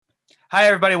Hi,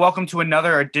 everybody. Welcome to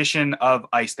another edition of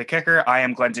Ice the Kicker. I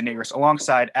am Glenn Denigris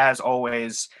alongside, as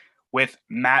always, with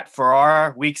Matt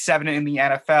Ferrara. Week 7 in the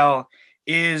NFL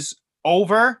is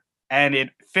over, and it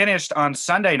finished on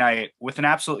Sunday night with an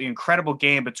absolutely incredible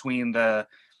game between the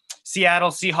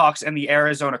Seattle Seahawks and the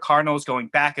Arizona Cardinals, going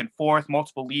back and forth,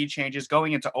 multiple lead changes,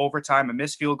 going into overtime. A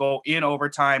missed field goal in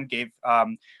overtime gave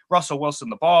Russell Wilson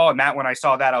the ball. And Matt, when I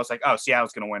saw that, I was like, oh,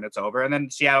 Seattle's going to win. It's over. And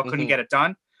then Seattle couldn't get it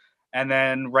done. And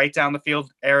then right down the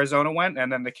field, Arizona went,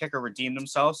 and then the kicker redeemed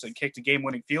themselves and kicked a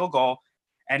game-winning field goal.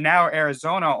 And now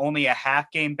Arizona only a half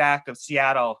game back of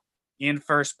Seattle in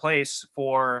first place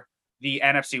for the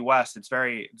NFC West. It's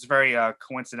very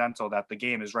coincidental that the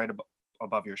game is right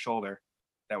above your shoulder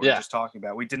that we were just talking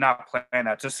about. We did not plan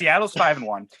that. So Seattle's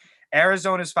 5-1,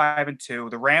 Arizona's 5-2.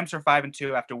 The Rams are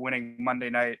 5-2 after winning Monday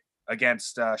night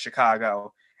against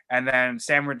Chicago. And then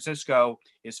San Francisco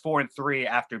is 4-3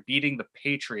 after beating the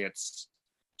Patriots,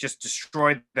 just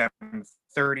destroyed them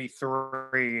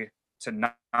 33-9,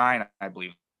 I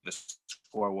believe the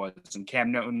score was. And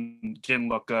Cam Newton didn't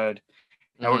look good.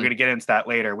 And we're going to get into that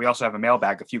later. We also have a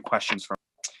mailbag, a few questions from.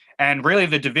 And really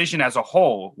the division as a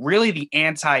whole, really the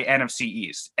anti-NFC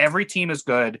East. Every team is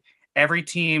good. Every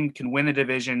team can win the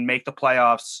division, make the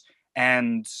playoffs,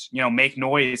 and make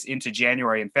noise into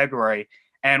January and February.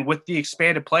 And with the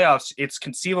expanded playoffs, it's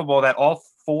conceivable that all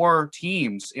four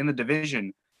teams in the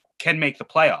division can make the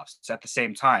playoffs at the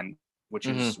same time, which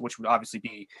would obviously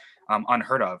be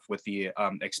unheard of with the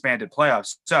expanded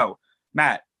playoffs. So,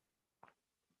 Matt,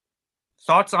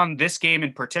 thoughts on this game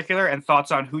in particular, and thoughts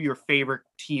on who your favorite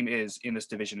team is in this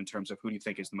division in terms of who do you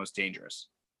think is the most dangerous?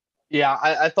 Yeah,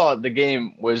 I thought the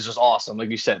game was just awesome.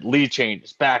 Like you said, lead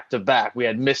changes back to back. We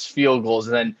had missed field goals,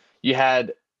 and then you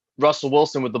had Russell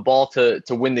Wilson with the ball to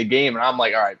win the game. And I'm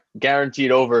like, all right,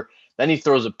 guaranteed over. Then he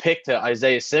throws a pick to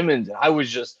Isaiah Simmons. And I was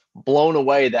just blown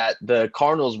away that the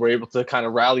Cardinals were able to kind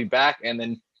of rally back and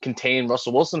then contain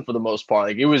Russell Wilson for the most part.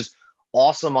 Like, it was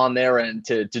awesome on their end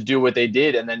to do what they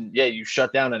did. And then, you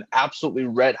shut down an absolutely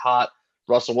red hot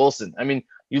Russell Wilson. I mean,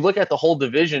 you look at the whole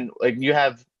division, like you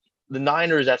have the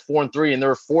Niners at 4-3 and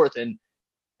they're fourth, and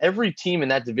every team in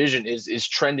that division is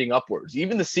trending upwards.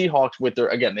 Even the Seahawks with their,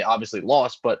 again, they obviously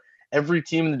lost, but every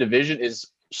team in the division is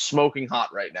smoking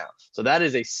hot right now. So that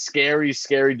is a scary,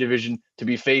 scary division to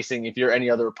be facing if you're any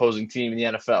other opposing team in the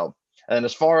NFL. And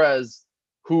as far as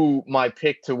who my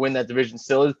pick to win that division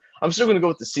still is, I'm still going to go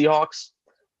with the Seahawks.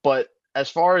 But as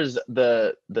far as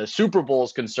the Super Bowl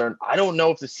is concerned, I don't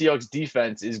know if the Seahawks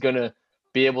defense is going to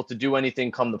be able to do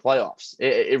anything come the playoffs.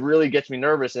 It really gets me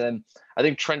nervous. And I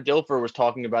think Trent Dilfer was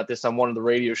talking about this on one of the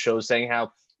radio shows, saying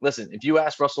how, listen, if you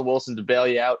ask Russell Wilson to bail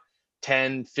you out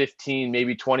 10, 15,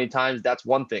 maybe 20 times, that's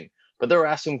one thing. But they're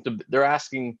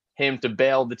asking him to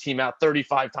bail the team out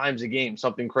 35 times a game,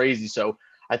 something crazy. So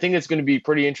I think it's going to be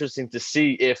pretty interesting to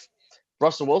see if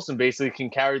Russell Wilson basically can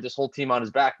carry this whole team on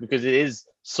his back, because it is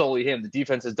solely him. The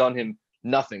defense has done him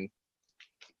nothing.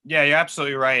 Yeah, you're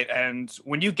absolutely right. And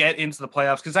when you get into the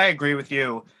playoffs, because I agree with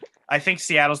you, I think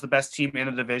Seattle's the best team in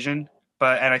the division,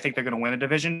 and I think they're going to win a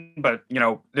division. But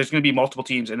there's going to be multiple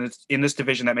teams in this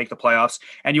division that make the playoffs,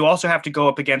 and you also have to go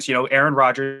up against Aaron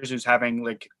Rodgers, who's having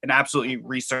like an absolutely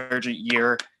resurgent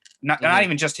year. Not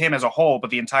even just him as a whole,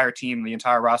 but the entire team, the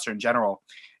entire roster in general,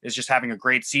 is just having a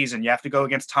great season. You have to go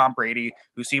against Tom Brady,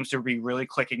 who seems to be really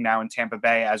clicking now in Tampa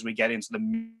Bay as we get into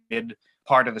the mid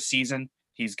part of the season.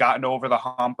 He's gotten over the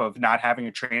hump of not having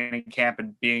a training camp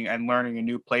and learning a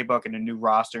new playbook and a new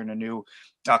roster and a new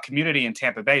community in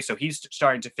Tampa Bay. So he's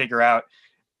starting to figure out.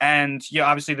 And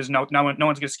obviously there's no one's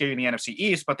going to scare you in the NFC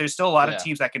East, but there's still a lot of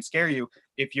teams that can scare you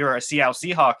if you're a Seattle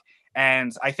Seahawk.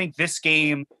 And I think this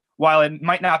game, while it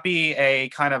might not be a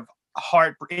kind of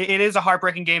it is a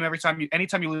heartbreaking game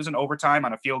anytime you lose in overtime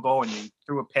on a field goal and you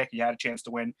threw a pick and you had a chance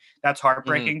to win. That's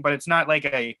heartbreaking, but it's not like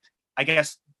I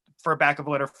guess, for a back of a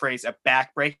letter phrase, a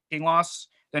back-breaking loss.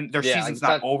 Then their season's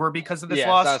not over because of this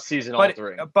loss. It's not season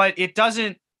altering. But it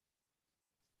doesn't.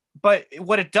 But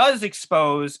what it does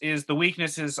expose is the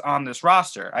weaknesses on this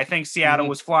roster. I think Seattle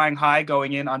was flying high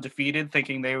going in undefeated,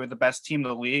 thinking they were the best team in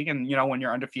the league. And, when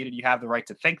you're undefeated, you have the right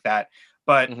to think that.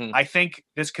 But I think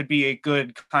this could be a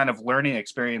good kind of learning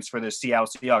experience for the Seattle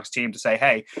Seahawks team to say,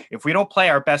 hey, if we don't play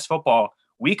our best football,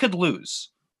 we could lose.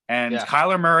 And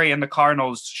Kyler Murray and the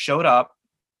Cardinals showed up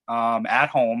at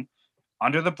home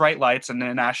under the bright lights and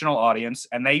the national audience,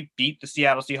 and they beat the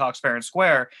Seattle Seahawks fair and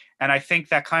square. And I think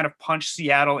that kind of punched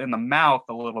Seattle in the mouth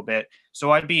a little bit.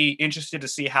 So I'd be interested to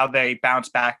see how they bounce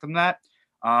back from that.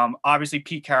 Obviously,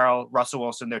 Pete Carroll, Russell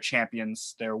Wilson, they're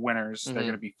champions, they're winners, they're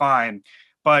going to be fine.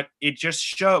 But it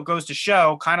just goes to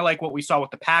show, kind of like what we saw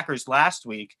with the Packers last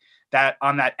week, that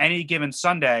on that any given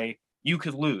Sunday, you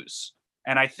could lose.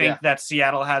 And I Yeah. think that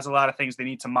Seattle has a lot of things they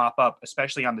need to mop up,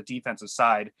 especially on the defensive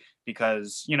side,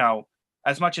 because,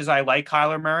 as much as I like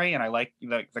Kyler Murray and I like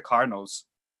the Cardinals,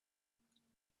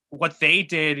 what they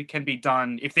did can be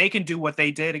done. If they can do what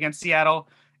they did against Seattle,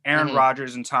 Aaron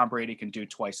Rodgers and Tom Brady can do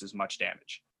twice as much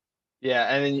damage.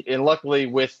 Yeah, and luckily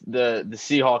with the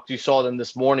Seahawks, you saw them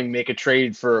this morning make a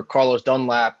trade for Carlos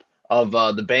Dunlap of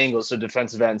the Bengals, so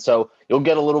defensive end. So you'll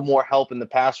get a little more help in the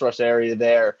pass rush area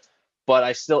there.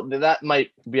 But that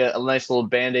might be a nice little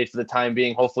Band-Aid for the time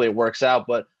being. Hopefully it works out.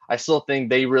 But I still think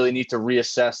they really need to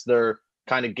reassess their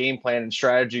kind of game plan and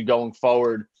strategy going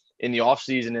forward in the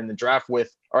offseason and the draft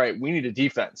with, all right, we need a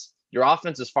defense. Your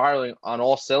offense is firing on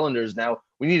all cylinders now.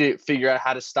 We need to figure out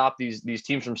how to stop these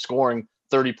teams from scoring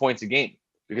 30 points a game,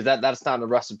 because that's not a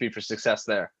recipe for success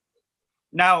there.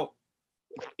 Now,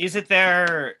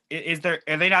 are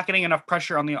they not getting enough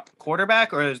pressure on the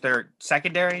quarterback, or is their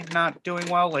secondary not doing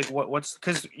well? Like what's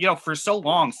because for so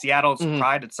long Seattle's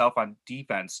prided itself on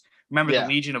defense. Remember the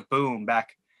Legion of Boom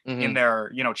back in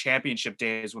their championship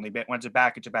days when they went to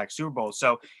back-to-back Super Bowls.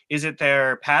 So is it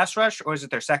their pass rush or is it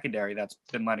their secondary that's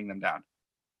been letting them down?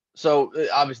 So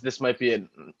obviously this might be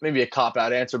maybe a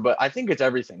cop-out answer, but I think it's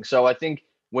everything. So I think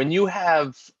when you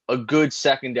have a good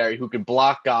secondary who can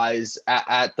block guys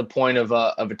at the point of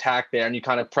attack there, and you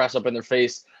kind of press up in their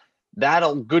face, that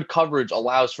good coverage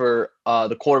allows for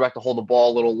the quarterback to hold the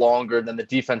ball a little longer, than the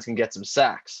defense can get some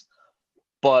sacks.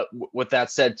 But with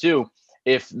that said, too,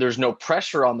 if there's no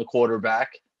pressure on the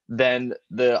quarterback, then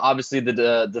obviously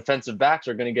the defensive backs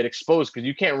are going to get exposed, because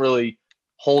you can't really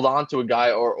hold on to a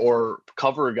guy or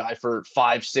cover a guy for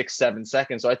 5, 6, 7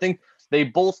 seconds. So I think they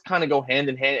both kind of go hand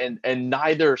in hand, and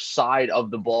neither side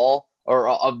of the ball or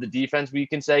of the defense, we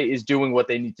can say, is doing what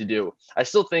they need to do. I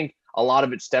still think a lot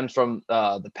of it stems from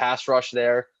the pass rush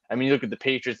there. I mean, you look at the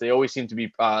Patriots, they always seem to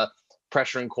be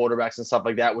pressuring quarterbacks and stuff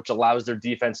like that, which allows their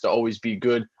defense to always be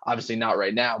good. Obviously not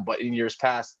right now, but in years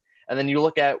past. And then you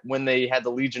look at when they had the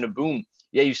Legion of Boom,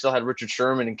 you still had Richard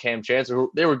Sherman and Cam Chancellor.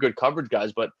 They were good coverage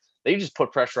guys, but they just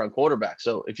put pressure on quarterbacks.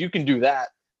 So if you can do that,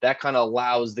 that kind of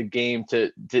allows the game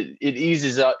it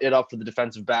eases it up for the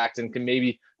defensive backs and can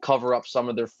maybe cover up some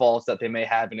of their faults that they may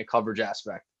have in a coverage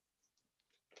aspect.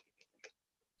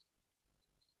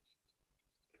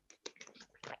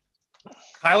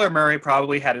 Kyler Murray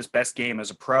probably had his best game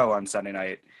as a pro on Sunday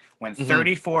night. Went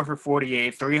 34 for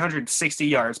 48, 360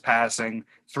 yards passing,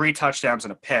 3 touchdowns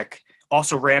and a pick.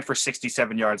 Also ran for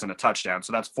 67 yards and a touchdown.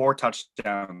 So that's 4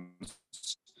 touchdowns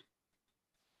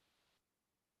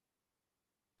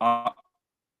on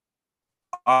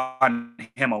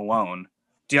him alone.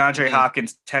 DeAndre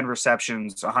Hopkins, 10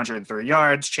 receptions, 103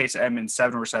 yards. Chase Edmonds,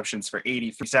 7 receptions for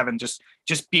 87.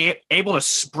 Just be able to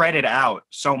spread it out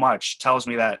so much tells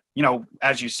me that,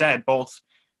 as you said, both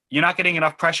you're not getting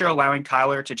enough pressure, allowing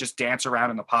Kyler to just dance around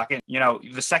in the pocket.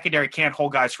 The secondary can't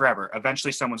hold guys forever.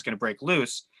 Eventually someone's going to break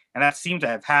loose. And that seemed to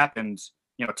have happened,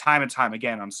 time and time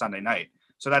again on Sunday night.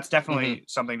 So that's definitely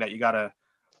something that you got to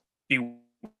be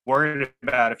worried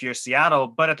about if you're Seattle.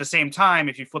 But at the same time,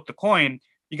 if you flip the coin,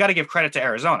 you got to give credit to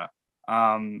Arizona.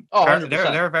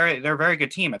 They're a very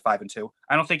good team at 5-2.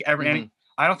 I don't think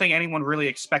I don't think anyone really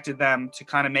expected them to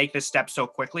kind of make this step so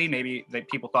quickly. Maybe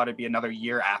people thought it'd be another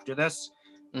year after this,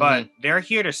 but they're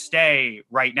here to stay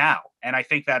right now, and I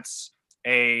think that's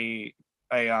a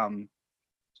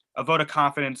vote of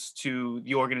confidence to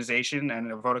the organization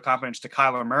and a vote of confidence to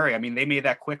Kyler Murray. I mean, they made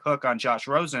that quick hook on Josh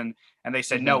Rosen, and they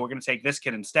said, no, we're going to take this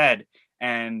kid instead.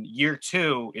 And year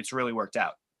 2, it's really worked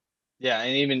out. Yeah,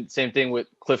 and even same thing with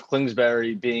Cliff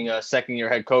Kingsbury being a second-year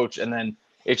head coach, and then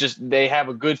it's just they have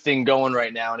a good thing going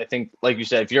right now. And I think, like you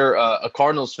said, if you're a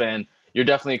Cardinals fan, you're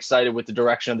definitely excited with the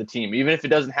direction of the team. Even if it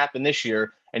doesn't happen this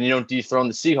year and you don't dethrone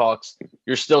the Seahawks,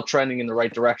 you're still trending in the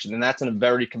right direction, and that's in a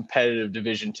very competitive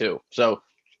division too. So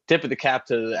tip of the cap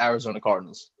to the Arizona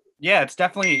Cardinals. Yeah, it's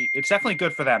definitely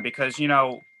good for them because,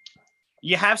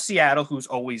 you have Seattle who's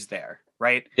always there.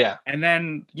 Right. Yeah. And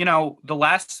then, the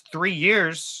last 3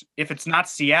 years, if it's not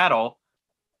Seattle,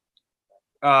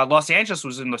 Los Angeles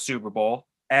was in the Super Bowl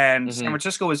and San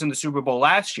Francisco was in the Super Bowl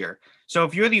last year. So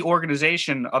if you're the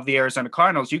organization of the Arizona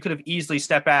Cardinals, you could have easily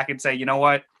stepped back and say, you know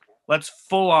what, let's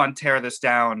full on tear this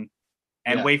down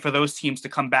and wait for those teams to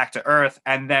come back to earth.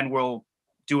 And then we'll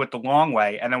do it the long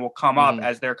way. And then we'll come up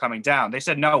as they're coming down. They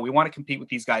said, no, we want to compete with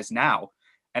these guys now.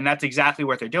 And that's exactly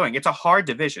what they're doing. It's a hard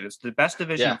division. It's the best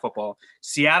division in football.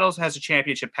 Seattle has a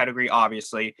championship pedigree,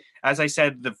 obviously. As I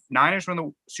said, the Niners were in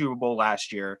the Super Bowl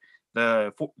last year.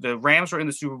 The Rams were in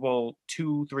the Super Bowl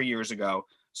 2-3 years ago.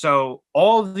 So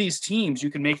all of these teams,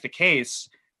 you can make the case,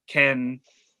 can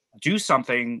do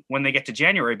something when they get to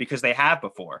January because they have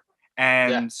before.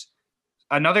 And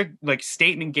another like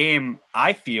statement game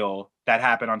I feel that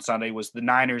happened on Sunday was the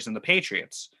Niners and the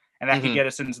Patriots. And that could Mhm. get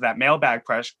us into that mailbag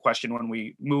question when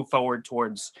we move forward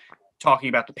towards talking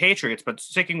about the Patriots. But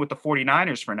sticking with the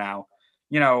 49ers for now,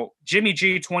 Jimmy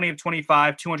G, 20 of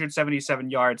 25, 277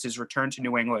 yards, his return to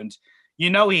New England.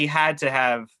 He had to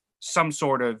have some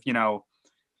sort of,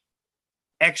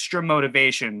 extra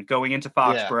motivation going into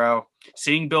Yeah. Foxborough,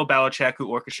 seeing Bill Belichick, who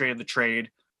orchestrated the trade.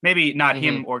 Maybe not Mhm.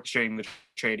 him orchestrating the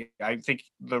trade. I think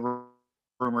the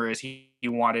rumor is he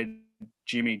wanted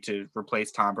Jimmy to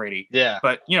replace Tom Brady. Yeah.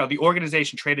 But, the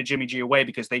organization traded Jimmy G away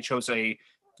because they chose a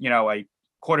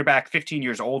quarterback 15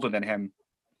 years older than him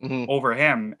Mhm. over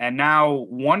him. And now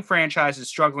one franchise is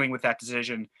struggling with that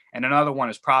decision and another one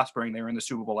is prospering. They were in the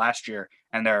Super Bowl last year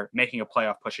and they're making a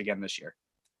playoff push again this year.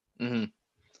 Mhm.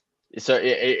 So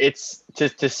it's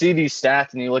to see these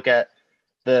stats, and you look at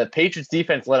the Patriots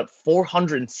defense let up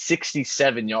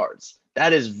 467 yards.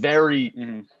 That is very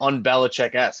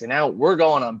un-Belichick-esque. And now we're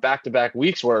going on back-to-back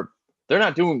weeks where they're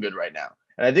not doing good right now.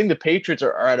 And I think the Patriots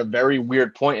are at a very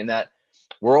weird point in that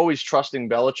we're always trusting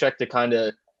Belichick to kind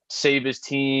of save his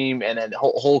team and then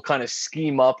whole kind of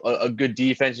scheme up a good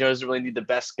defense. Doesn't really need the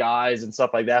best guys and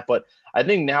stuff like that. But I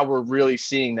think now we're really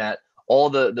seeing that all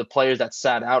the players that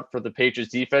sat out for the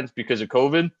Patriots defense because of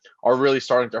COVID are really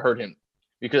starting to hurt him.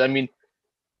 Because, I mean,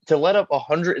 to let up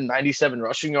 197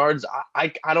 rushing yards,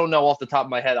 I don't know off the top of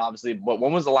my head, obviously, but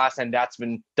when was the last time that's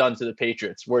been done to the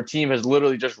Patriots, where a team has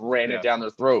literally just ran it down their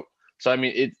throat? So, I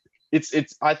mean,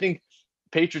 it's I think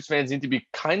Patriots fans need to be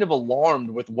kind of alarmed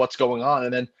with what's going on.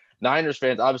 And then Niners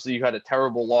fans, obviously, you had a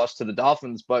terrible loss to the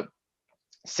Dolphins, but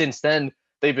since then,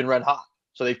 they've been red hot.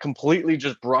 So they've completely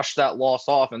just brushed that loss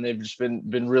off, and they've just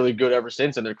been really good ever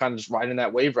since, and they're kind of just riding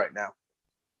that wave right now.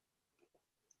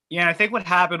 Yeah, I think what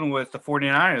happened with the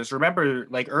 49ers, remember,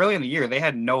 like early in the year, they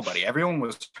had nobody. Everyone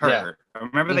was hurt. Yeah.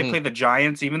 Remember they played the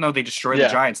Giants, even though they destroyed the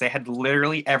Giants, they had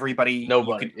literally everybody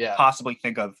you could possibly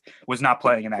think of was not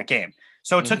playing in that game.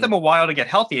 So it took them a while to get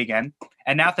healthy again.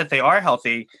 And now that they are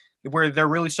healthy, where they're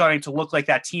really starting to look like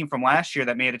that team from last year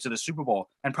that made it to the Super Bowl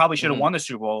and probably should have won the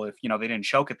Super Bowl if, they didn't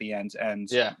choke at the end and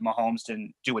Mahomes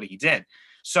didn't do what he did.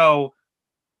 So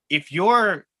if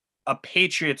you're a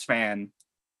Patriots fan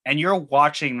and you're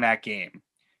watching that game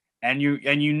and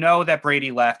you know that Brady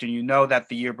left and you know that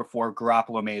the year before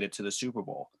Garoppolo made it to the Super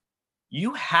Bowl,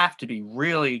 you have to be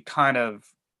really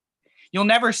you'll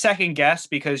never second guess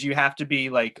because you have to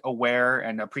be like aware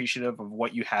and appreciative of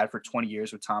what you had for 20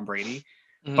 years with Tom Brady.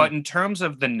 But in terms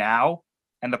of the now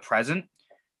and the present,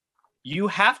 you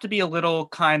have to be a little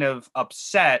kind of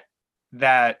upset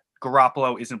that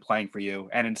Garoppolo isn't playing for you.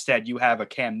 And instead you have a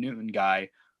Cam Newton guy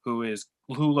who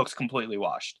looks completely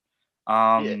washed.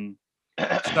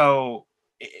 So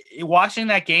watching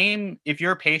that game, if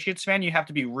you're a Patriots fan, you have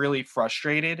to be really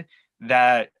frustrated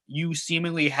that you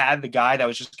seemingly had the guy that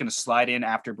was just going to slide in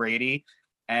after Brady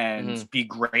and be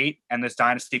great. And this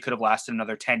dynasty could have lasted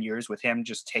another 10 years with him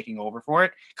just taking over for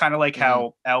it. Kind of like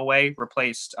how Elway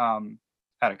replaced, how'd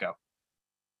it go?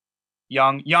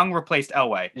 Young replaced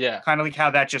Elway. Yeah. Kind of like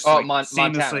how that just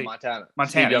seamlessly. Montana.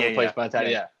 Steve Young replaced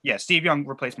Montana. Yeah, Steve Young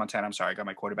replaced Montana. I'm sorry, I got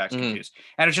my quarterbacks confused.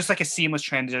 And it's just like a seamless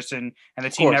transition, and the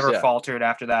team never faltered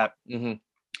after that.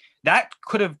 That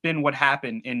could have been what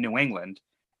happened in New England.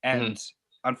 And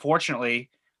unfortunately,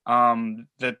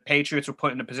 the Patriots were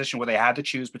put in a position where they had to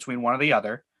choose between one or the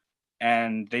other,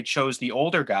 and they chose the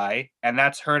older guy, and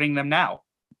that's hurting them now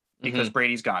because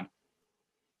Brady's gone.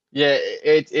 Yeah,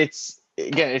 it's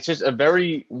just a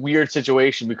very weird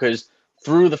situation because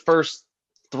through the first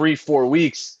 3-4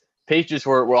 weeks, Patriots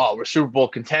we're Super Bowl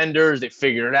contenders. They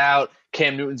figured it out.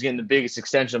 Cam Newton's getting the biggest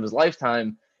extension of his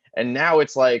lifetime, and now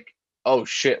it's like, oh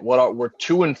shit, we're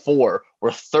 2-4.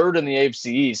 We're third in the AFC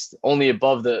East, only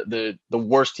above the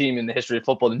worst team in the history of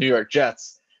football, the New York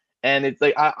Jets. And it's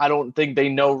like I don't think they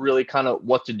know really kind of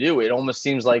what to do. It almost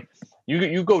seems like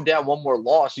you go down one more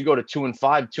loss, you go to 2-5,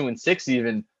 2-6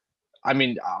 even. I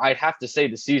mean, I'd have to say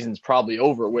the season's probably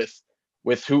over with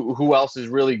who else is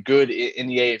really good in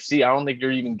the AFC. I don't think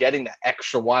you're even getting that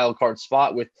extra wild card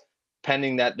spot with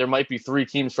pending that there might be 3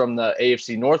 teams from the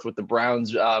AFC North with the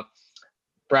Browns,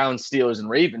 Steelers, and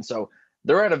Ravens. So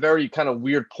they're at a very kind of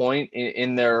weird point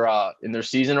in their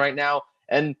season right now.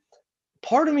 And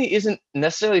part of me isn't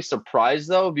necessarily surprised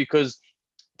though, because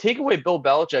take away Bill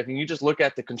Belichick and you just look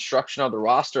at the construction of the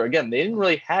roster. Again, they didn't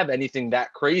really have anything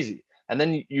that crazy. And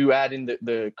then you add in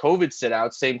the COVID sit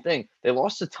out, same thing. They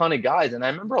lost a ton of guys. And I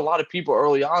remember a lot of people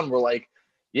early on were like,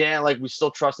 yeah, like we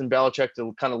still trust in Belichick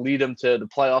to kind of lead them to the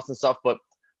playoffs and stuff. But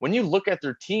when you look at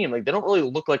their team, like they don't really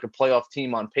look like a playoff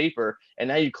team on paper. And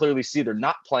now you clearly see they're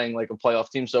not playing like a playoff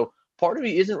team. So part of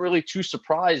me isn't really too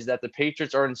surprised that the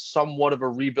Patriots are in somewhat of a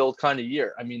rebuild kind of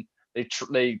year. I mean,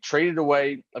 they traded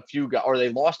away a few guys, or they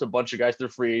lost a bunch of guys to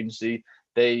free agency.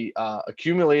 They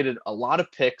accumulated a lot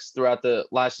of picks throughout the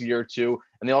last year or two,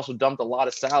 and they also dumped a lot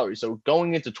of salary. So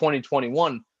going into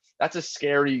 2021, that's a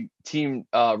scary team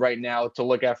right now to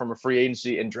look at from a free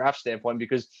agency and draft standpoint,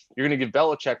 because you're going to give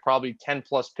Belichick probably 10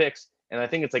 plus picks, and I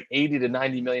think it's like $80 to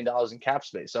 $90 million in cap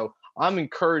space. So I'm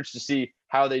encouraged to see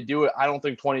how they do it. I don't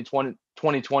think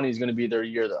 2020 is going to be their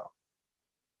year, though.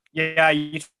 Yeah,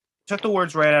 you took the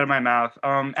words right out of my mouth.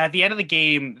 At the end of the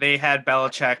game, they had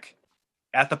Belichick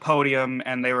at the podium,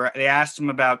 and they asked him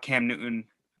about Cam Newton.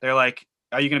 They're like,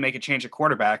 "Are you going to make a change at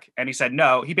quarterback?" And he said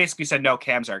no. He basically said, "No,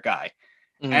 Cam's our guy."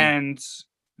 Mm-hmm. And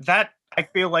that, I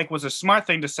feel like, was a smart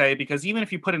thing to say, because even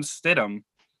if you put in Stidham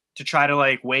to try to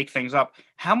like wake things up,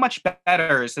 how much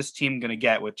better is this team going to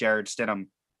get with Jarrett Stidham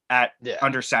at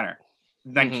under center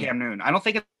than Cam Newton? I don't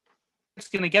think it's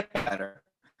going to get better.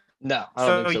 No, I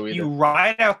don't think so either. You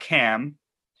ride out Cam.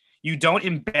 You don't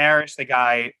embarrass the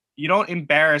guy. You don't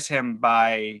embarrass him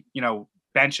by,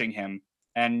 benching him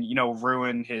and,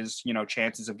 ruin his,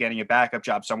 chances of getting a backup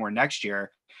job somewhere next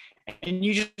year. And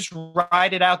you just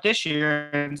ride it out this year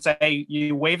and say,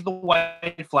 you wave the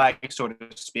white flag, so to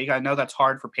speak. I know that's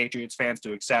hard for Patriots fans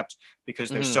to accept because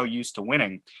they're so used to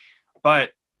winning.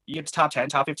 But it's top 10,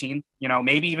 top 15,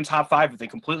 maybe even top 5 if they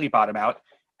completely bottom out.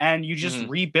 And you just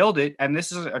rebuild it. And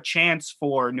this is a chance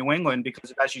for New England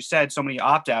because, as you said, so many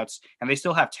opt-outs, and they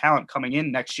still have talent coming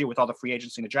in next year with all the free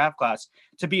agency in the draft class,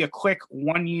 to be a quick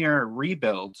 1-year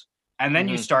rebuild. And then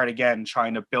you start again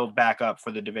trying to build back up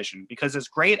for the division. Because as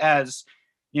great as,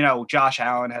 Josh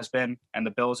Allen has been, and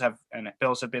the Bills have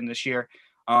been this year,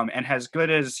 and as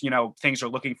good as, things are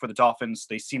looking for the Dolphins,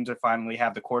 they seem to finally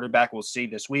have the quarterback we'll see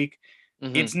this week.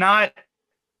 It's not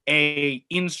a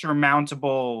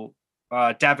insurmountable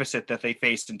deficit that they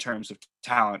faced in terms of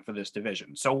talent for this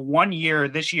division. So 1 year,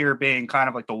 this year being kind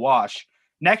of like the wash,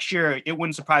 next year, it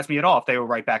wouldn't surprise me at all if they were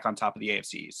right back on top of the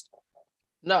AFC East.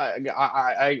 No,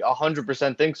 I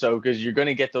 100% think so, because you're going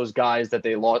to get those guys that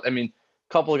they lost. I mean,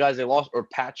 a couple of guys they lost, or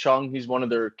Pat Chung, he's one of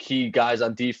their key guys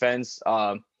on defense.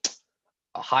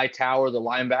 Hightower, the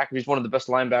linebacker, he's one of the best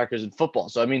linebackers in football.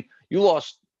 So, I mean, you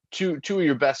lost two of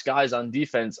your best guys on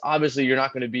defense. Obviously, you're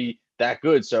not going to be that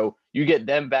good. So you get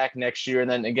them back next year.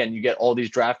 And then, again, you get all these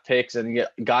draft picks and you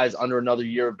get guys under another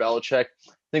year of Belichick.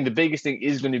 I think the biggest thing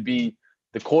is going to be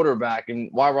the quarterback. And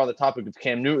while we're on the topic of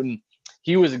Cam Newton,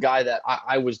 he was a guy that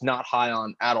I was not high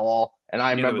on at all. And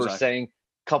I remember saying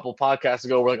a couple podcasts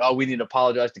ago, we're like, oh, we need to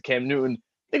apologize to Cam Newton.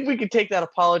 I think we could take that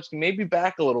apology maybe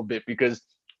back a little bit, because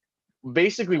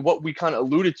basically what we kind of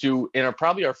alluded to in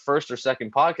probably our first or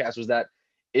second podcast was that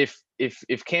if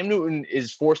Cam Newton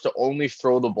is forced to only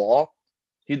throw the ball,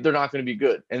 they're not going to be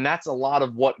good. And that's a lot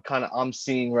of what kind of I'm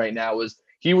seeing right now is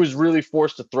he was really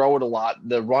forced to throw it a lot.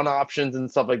 The run options and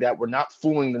stuff like that were not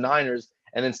fooling the Niners,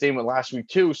 and then same with last week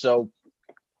too. So,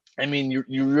 I mean,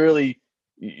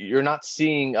 you're not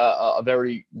seeing a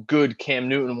very good Cam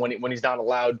Newton when he's not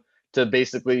allowed to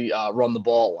basically run the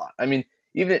ball a lot. I mean,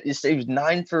 even he was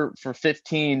 9 for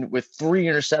 15 with 3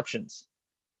 interceptions.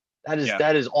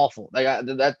 That is awful. Like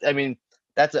that. I mean,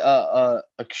 that's a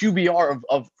QBR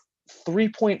of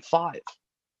 3.5.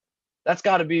 That's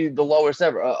got to be the lowest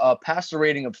ever. A passer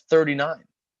rating of 39.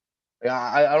 Like,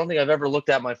 I don't think I've ever looked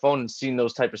at my phone and seen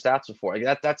those type of stats before.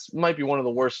 Like that's might be one of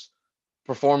the worst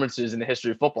performances in the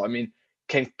history of football. I mean,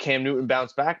 can Cam Newton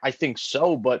bounce back? I think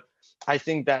so, but I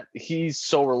think that he's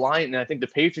so reliant. And I think the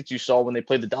Patriots, you saw when they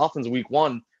played the Dolphins week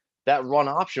 1, that run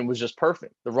option was just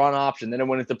perfect. The run option, then it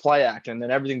went into play action,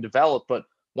 then everything developed. But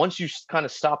once you kind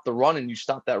of stop the run and you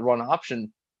stop that run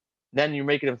option, then you're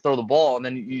making him throw the ball, and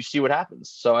then you see what happens.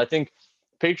 So I think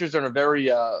Patriots are in a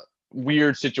very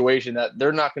weird situation that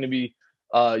they're not going to be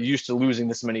used to losing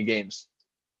this many games.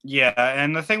 Yeah,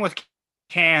 and the thing with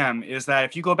Cam is that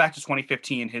if you go back to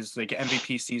 2015, his like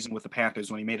MVP season with the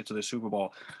Panthers when he made it to the Super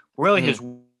Bowl, really his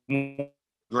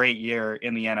great year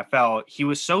in the NFL, he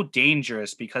was so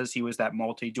dangerous because he was that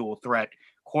multi-dual threat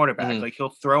quarterback. Like he'll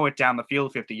throw it down the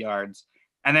field 50 yards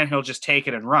and then he'll just take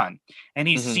it and run. And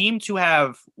he seemed to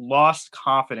have lost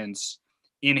confidence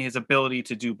in his ability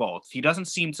to do both. He doesn't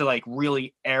seem to like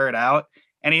really air it out.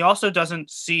 And he also doesn't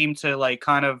seem to like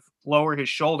kind of lower his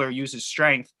shoulder, use his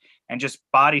strength, and just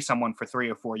body someone for 3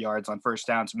 or 4 yards on first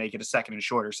down to make it a second and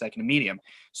short or second and medium.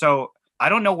 So I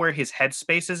don't know where his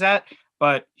headspace is at,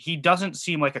 but he doesn't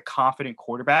seem like a confident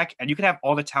quarterback. And you can have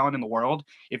all the talent in the world.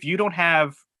 If you don't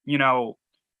have,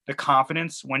 the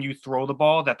confidence when you throw the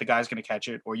ball that the guy's going to catch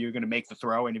it or you're going to make the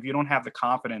throw, and if you don't have the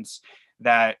confidence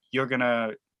that you're going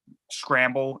to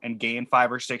scramble and gain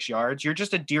 5 or 6 yards, you're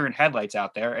just a deer in headlights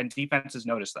out there, and defenses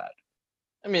notice that.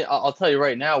 I mean, I'll tell you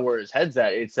right now where his head's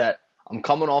at. It's that I'm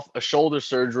coming off a shoulder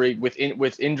surgery with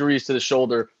injuries to the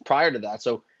shoulder prior to that.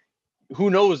 So who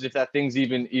knows if that thing's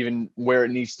even where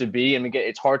it needs to be. And again,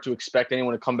 it's hard to expect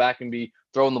anyone to come back and be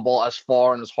throwing the ball as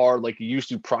far and as hard like he used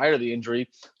to prior to the injury.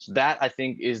 So that, I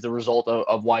think, is the result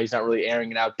of why he's not really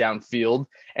airing it out downfield.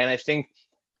 And I think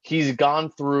he's gone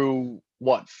through,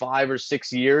 5 or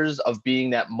 6 years of being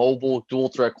that mobile dual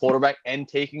threat quarterback and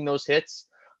taking those hits.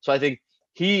 So I think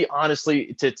he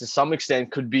honestly, to some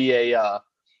extent, could be a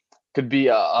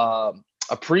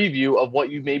preview of what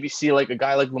you maybe see like a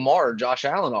guy like Lamar or Josh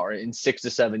Allen are in 6 to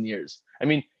 7 years. I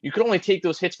mean, you could only take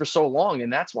those hits for so long,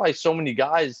 and that's why so many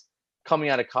guys coming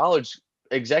out of college,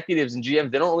 executives and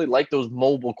GMs, they don't really like those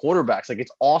mobile quarterbacks. Like,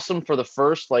 it's awesome for the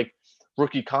first like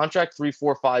rookie contract, 3,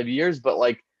 4, 5 years, but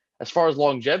like as far as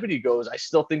longevity goes, I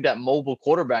still think that mobile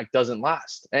quarterback doesn't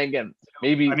last. And again,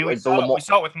 maybe I mean, like we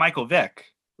saw it with Michael Vick,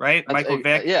 right? Michael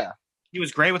Vick, yeah. He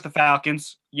was great with the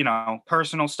Falcons.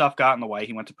 Personal stuff got in the way.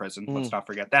 He went to prison. Let's not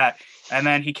forget that. And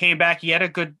then he came back. He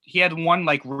had one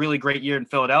like really great year in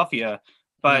Philadelphia,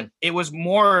 but it was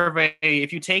more of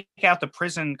if you take out the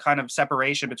prison kind of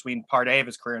separation between part A of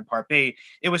his career and part B,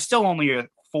 it was still only a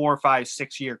 4, 5,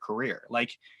 6 year career.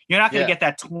 Like, you're not going to get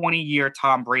that 20-year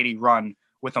Tom Brady run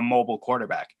with a mobile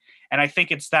quarterback. And I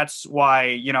think that's why,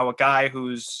 a guy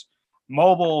who's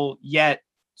mobile yet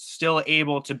still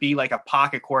able to be like a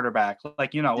pocket quarterback,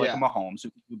 like a Mahomes,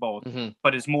 who do both,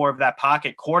 but is more of that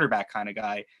pocket quarterback kind of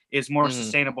guy, is more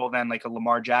sustainable than like a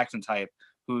Lamar Jackson type,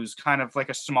 who's kind of like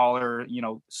a smaller,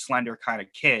 slender kind of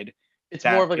kid. It's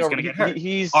more of like going to get hurt.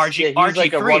 He's RG3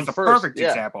 like is a perfect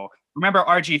example. Remember,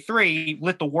 RG3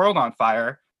 lit the world on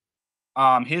fire.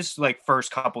 His like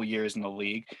first couple years in the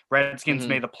league. Redskins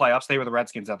made the playoffs. They were the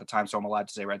Redskins at the time, so I'm allowed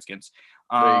to say Redskins.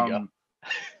 There you go.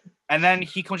 And then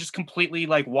he just completely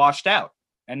like washed out,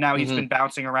 and now he's been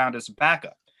bouncing around as a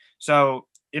backup. So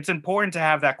it's important to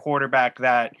have that quarterback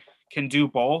that can do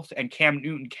both, and Cam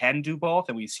Newton can do both,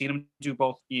 and we've seen him do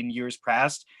both in years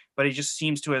past, but he just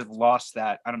seems to have lost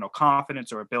that, I don't know,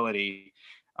 confidence or ability.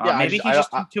 Maybe he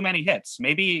just took too many hits.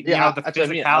 Maybe the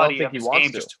physicality of the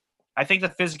game I think the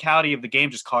physicality of the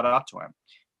game just caught up to him.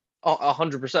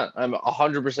 100%. I'm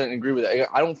 100% agree with that.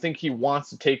 I don't think he wants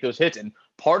to take those hits, and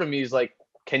part of me is like,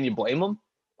 can you blame him?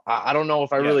 I don't know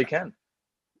if I really can.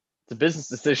 It's a business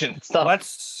decision. It's tough.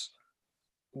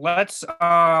 Let's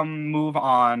move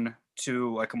on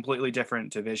to a completely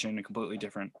different division, a completely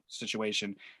different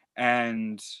situation,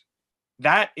 and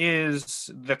that is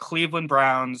the Cleveland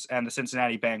Browns and the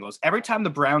Cincinnati Bengals. Every time the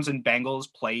Browns and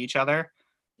Bengals play each other,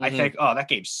 I think, oh, that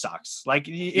game sucks. Like,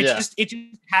 it just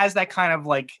has that kind of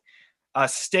like a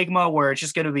stigma where it's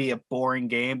just going to be a boring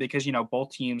game because,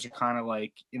 both teams are kind of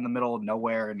like in the middle of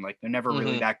nowhere and like they're never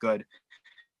really that good.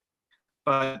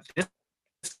 But this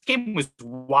game was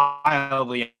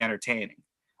wildly entertaining.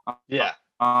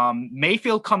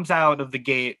 Mayfield comes out of the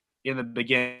gate in the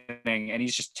beginning and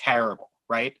he's just terrible,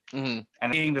 right? And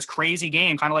being this crazy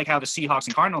game, kind of like how the Seahawks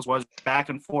and Cardinals was, back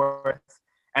and forth.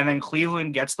 And then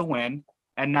Cleveland gets the win,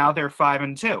 and now they're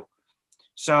 5-2.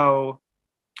 So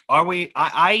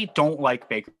I don't like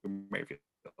Baker Mayfield.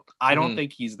 I don't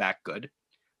think he's that good,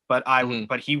 but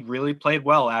but he really played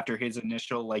well after his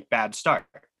initial like bad start.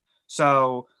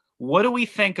 So what do we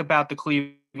think about the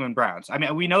Cleveland Browns? I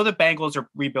mean, we know the Bengals are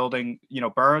rebuilding.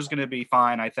 Burrow's going to be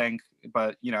fine, I think,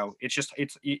 but it's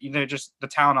the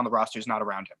talent on the roster is not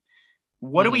around him.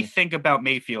 What do we think about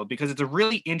Mayfield? Because it's a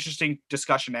really interesting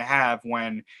discussion to have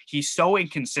when he's so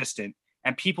inconsistent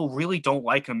and people really don't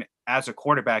like him as a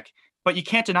quarterback. But you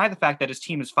can't deny the fact that his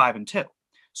team is 5-2.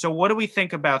 So what do we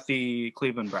think about the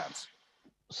Cleveland Browns?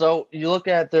 So you look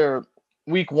at their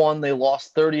week 1, they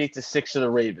lost 38-6 to the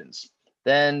Ravens.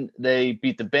 Then they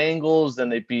beat the Bengals. Then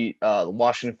they beat the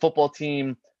Washington football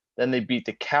team. Then they beat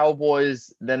the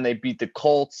Cowboys. Then they beat the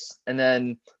Colts. And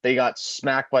then they got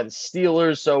smacked by the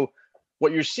Steelers. So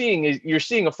what you're seeing is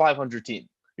a 500 team.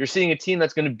 You're seeing a team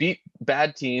that's going to beat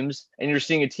bad teams, and you're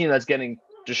seeing a team that's getting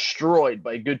destroyed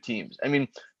by good teams. I mean,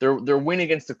 their win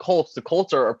against the Colts. The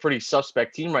Colts are a pretty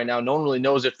suspect team right now. No one really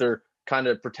knows if they're kind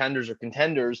of pretenders or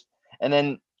contenders. And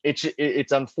then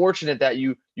it's unfortunate that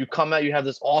you come out, you have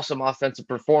this awesome offensive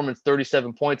performance,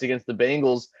 37 points against the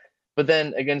Bengals, but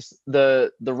then against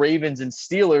the Ravens and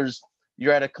Steelers,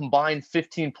 you're at a combined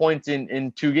 15 points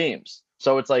in 2 games.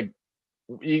 So it's like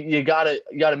you gotta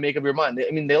make up your mind.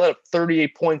 I mean, they let up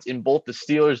 38 points in both the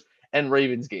Steelers and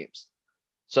Ravens games.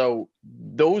 So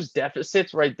those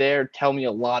deficits right there tell me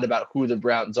a lot about who the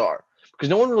Browns are, because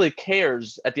no one really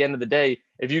cares at the end of the day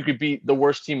if you could beat the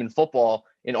worst team in football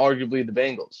in arguably the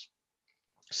Bengals.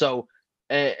 So,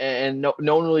 and no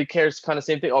one really cares. Kind of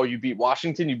same thing. Oh, you beat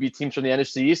Washington, you beat teams from the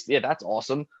NFC East. Yeah, that's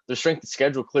awesome. Their strength of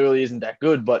schedule clearly isn't that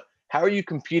good, but how are you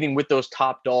competing with those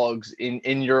top dogs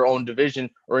in your own division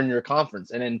or in your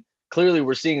conference? And then clearly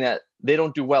we're seeing that they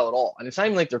don't do well at all. And it's not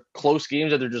even like they're close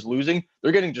games that they're just losing.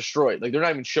 They're getting destroyed. Like they're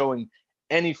not even showing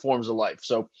any forms of life.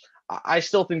 So I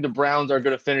still think the Browns are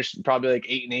going to finish probably like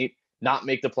 8-8, not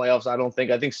make the playoffs.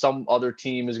 I think some other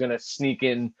team is going to sneak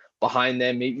in behind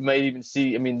them. You might even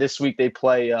see, I mean, this week they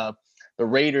play the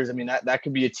Raiders. I mean, that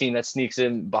could be a team that sneaks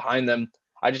in behind them.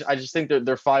 I just think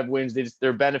they're 5 wins.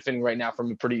 They're benefiting right now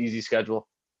from a pretty easy schedule.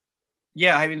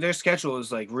 Yeah, I mean, their schedule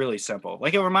is like really simple.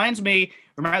 Like it reminds me,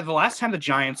 remember the last time the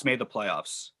Giants made the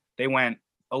playoffs, they went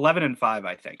 11-5,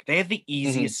 I think. They had the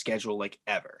easiest schedule like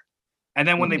ever. And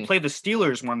then when they played the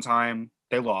Steelers one time,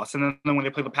 they lost. And then when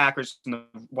they played the Packers in the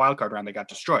wild card round, they got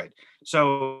destroyed.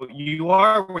 So you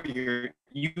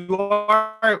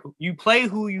play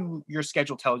who your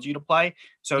schedule tells you to play.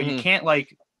 So you can't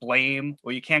like blame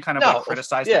or you can't kind of like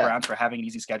criticize the Browns for having an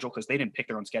easy schedule because they didn't pick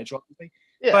their own schedule.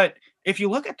 Yeah. But if you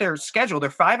look at their schedule, they're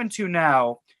 5-2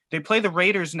 now. They play the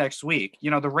Raiders next week.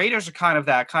 You know, the Raiders are kind of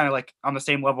like on the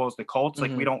same level as the Colts.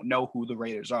 Like we don't know who the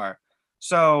Raiders are.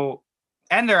 So,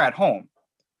 and they're at home.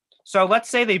 So let's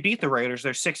say they beat the Raiders.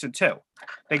 They're 6-2.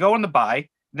 They go in the bye.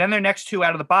 Then their next 2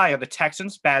 out of the bye are the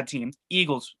Texans, bad team,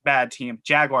 Eagles, bad team,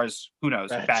 Jaguars, who knows,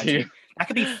 bad team. That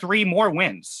could be 3 more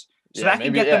wins. So that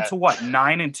can get them to what,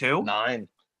 9-2? 9.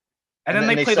 And then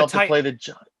they play the Titans.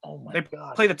 Oh my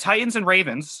God. Play the Titans and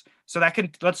Ravens. So that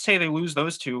can, let's say they lose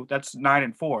those 2. That's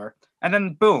 9-4. And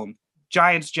then boom,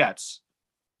 Giants, Jets.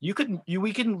 We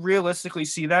can realistically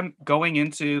see them going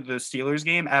into the Steelers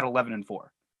game at 11-4.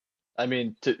 I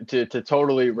mean, to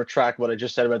totally retract what I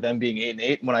just said about them being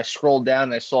 8-8, when I scrolled down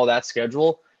and I saw that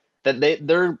schedule, that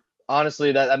they're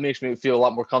honestly, that makes me feel a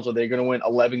lot more comfortable. They're going to win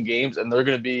 11 games, and they're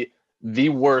going to be the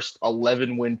worst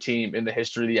 11-win team in the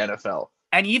history of the NFL.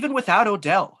 And even without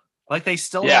Odell, like they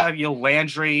still have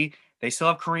Landry, they still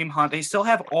have Kareem Hunt, they still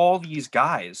have all these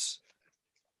guys.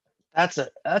 I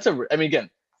mean, again,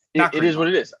 it is what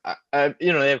it is. They have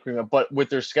Kareem Hunt, but with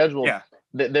their schedule,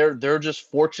 they're just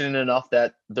fortunate enough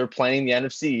that they're playing the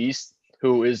NFC East,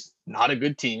 who is not a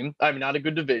good team. I mean, not a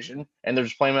good division, and they're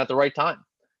just playing them at the right time.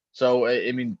 So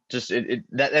I mean, just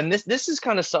this is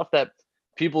kind of stuff that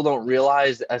people don't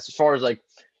realize as far as like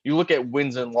you look at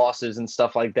wins and losses and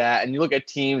stuff like that, and you look at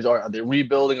teams, are they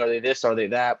rebuilding? Are they this? Are they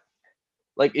that?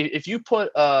 Like if you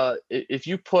put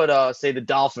say the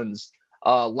Dolphins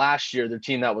last year, their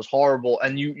team that was horrible,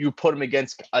 and you put them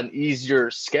against an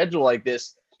easier schedule like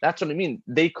this, that's what I mean.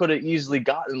 They could have easily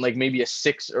gotten like maybe a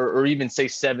 6 or even say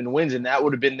 7 wins, and that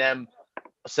would have been them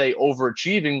say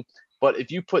overachieving. But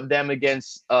if you put them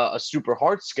against a super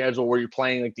hard schedule where you're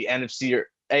playing like the NFC or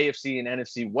AFC and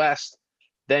NFC West,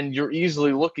 then you're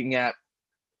easily looking at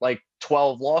like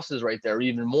 12 losses right there,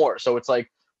 even more. So it's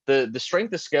like the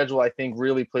strength of schedule, I think,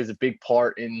 really plays a big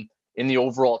part in the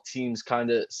overall team's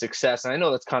kind of success. And I know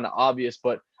that's kind of obvious,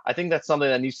 but I think that's something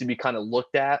that needs to be kind of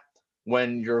looked at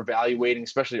when you're evaluating,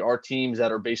 especially our teams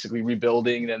that are basically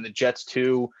rebuilding, and the Jets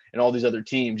too, and all these other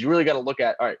teams. You really got to look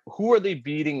at, all right, who are they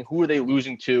beating? Who are they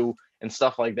losing to? And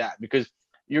stuff like that, because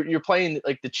you're playing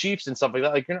like the Chiefs and stuff like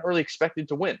that. Like you're not really expected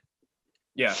to win.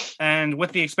 Yeah. And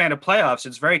with the expanded playoffs,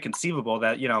 it's very conceivable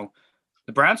that,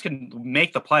 the Browns can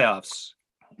make the playoffs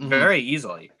very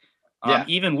easily.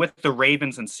 Even with the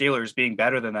Ravens and Steelers being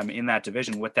better than them in that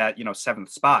division with that, 7th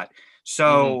spot.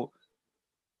 So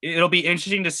it'll be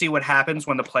interesting to see what happens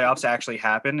when the playoffs actually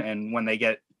happen and when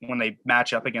they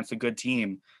match up against a good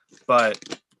team. But,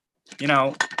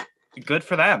 good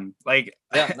for them. Like,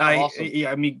 awesome.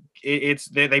 I mean,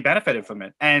 they benefited from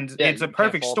it, and it's a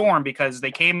perfect storm because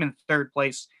they came in 3rd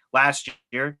place last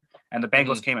year, and the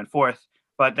Bengals came in 4th.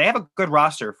 But they have a good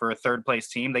roster for a 3rd place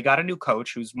team. They got a new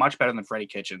coach who's much better than Freddie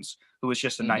Kitchens, who was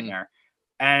just a nightmare.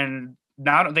 And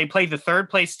now they played the 3rd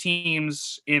place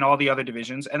teams in all the other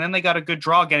divisions, and then they got a good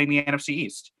draw getting the NFC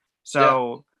East.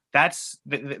 So that's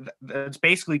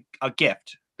basically a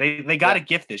gift. They got a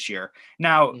gift this year.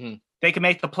 Now. They can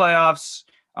make the playoffs.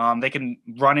 They can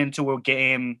run into a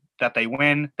game that they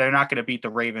win. They're not going to beat the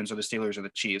Ravens or the Steelers or the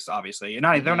Chiefs, obviously. They're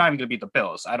not even going to beat the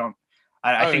Bills.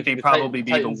 I think they'd probably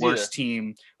be the worst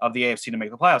team of the AFC to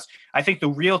make the playoffs. I think the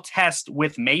real test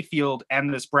with Mayfield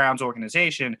and this Browns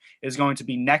organization is going to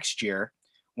be next year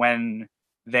when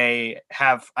they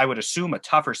have, I would assume, a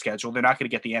tougher schedule. They're not going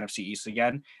to get the NFC East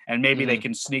again, and maybe they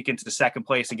can sneak into the 2nd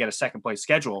place and get a 2nd place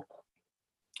schedule.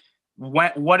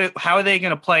 How are they going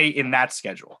to play in that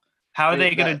schedule? How are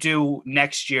they going to do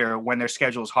next year when their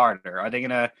schedule is harder? Are they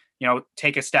going to,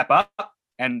 take a step up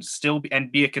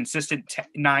and be a consistent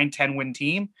 9-10 win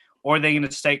team, or are they going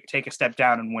to take a step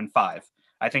down and win 5?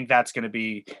 I think that's going to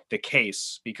be the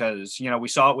case because, we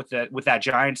saw it with that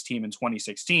Giants team in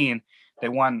 2016. They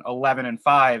won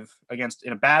 11-5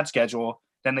 in a bad schedule.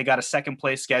 Then they got a second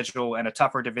place schedule and a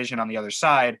tougher division on the other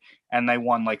side, and they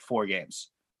won like 4 games.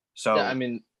 So yeah, I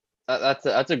mean,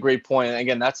 that's a great point. And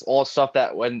again, that's all stuff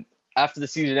that when after the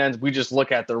season ends, we just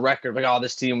look at the record like, oh,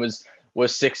 this team was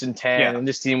 6-10 and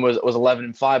this team was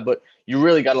 11-5. But you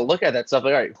really got to look at that stuff.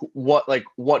 Like, all right,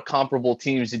 what comparable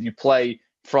teams did you play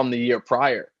from the year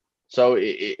prior? So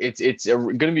it's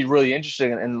going to be really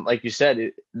interesting. And like you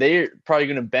said, they're probably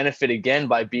going to benefit again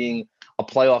by being a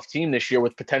playoff team this year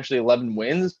with potentially 11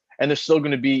 wins. And they're still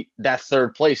going to be that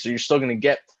third place. So you're still going to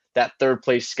get that third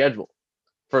place schedule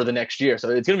for the next year. So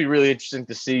it's going to be really interesting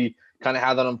to see kind of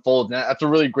how that unfolds. And that's a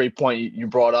really great point you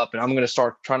brought up. And I'm going to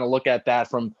start trying to look at that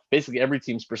from basically every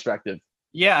team's perspective.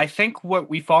 Yeah, I think what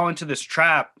we fall into this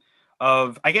trap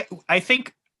of, I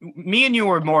think me and you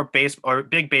are more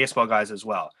big baseball guys as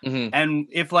well. Mm-hmm. And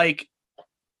if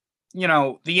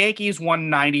the Yankees won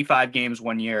 95 games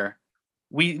one year,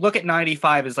 we look at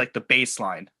 95 as like the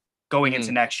baseline going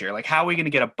into next year. Like, how are we going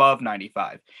to get above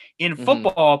 95? In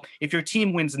football, if your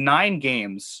team wins 9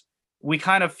 games, we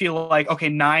kind of feel like, okay,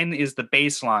 9 is the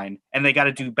baseline and they got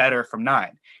to do better from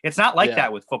 9. It's not like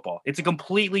that with football. It's a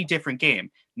completely different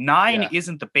game. 9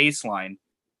 isn't the baseline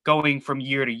going from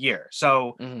year to year.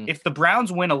 So if the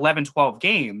Browns win 11, 12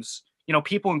 games,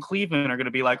 people in Cleveland are going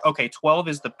to be like, okay, 12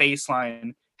 is the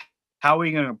baseline. How are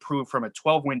we going to improve from a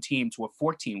 12-win team to a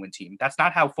 14-win team? That's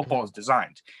not how football is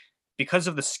designed. Because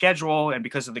of the schedule and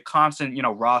because of the constant,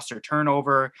 roster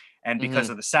turnover and because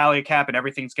of the salary cap and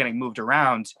everything's getting moved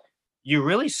around, you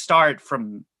really start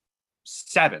from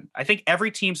 7. I think every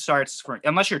team starts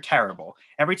unless you're terrible,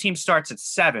 every team starts at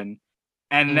 7.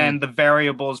 And then the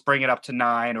variables bring it up to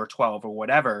 9 or 12 or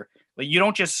whatever. Like, you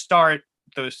don't just start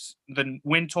the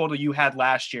win total you had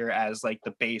last year as like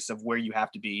the base of where you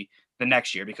have to be the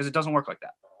next year, because it doesn't work like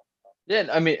that. Yeah,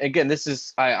 I mean, again, this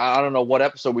is I don't know what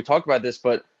episode we talked about this,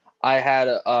 but I had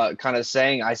a kind of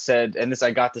saying. I said, and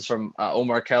I got this from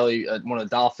Omar Kelly, one of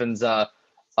the Dolphins'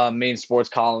 main sports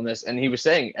columnists, and he was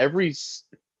saying every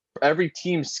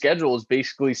team's schedule is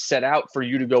basically set out for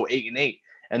you to go 8-8.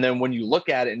 And then when you look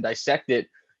at it and dissect it,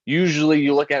 usually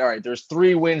you look at, all right, there's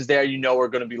 3 wins there are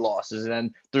going to be losses. And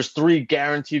then there's 3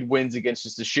 guaranteed wins against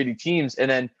just the shitty teams.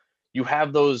 And then you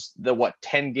have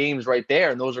 10 games right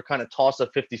there. And those are kind of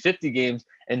toss-up 50-50 games.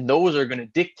 And those are going to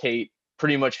dictate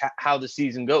pretty much how the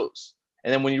season goes.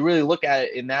 And then when you really look at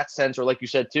it in that sense, or like you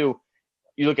said too,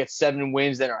 you look at 7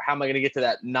 wins, then how am I going to get to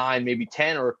that 9, maybe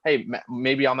 10? Or, hey,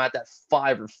 maybe I'm at that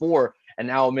 5 or 4, and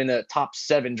now I'm in a top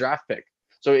 7 draft pick.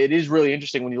 So it is really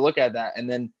interesting when you look at that. And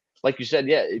then, like you said,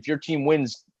 if your team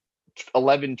wins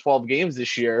 11, 12 games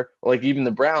this year, like even the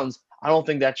Browns, I don't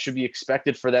think that should be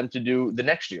expected for them to do the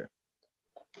next year.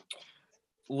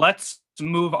 Let's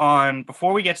move on.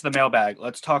 Before we get to the mailbag,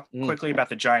 let's talk quickly about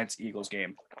the Giants-Eagles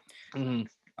game.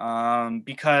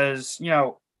 Because,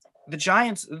 the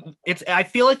Giants, I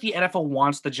feel like the NFL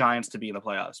wants the Giants to be in the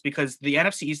playoffs because the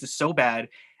NFC East is so bad.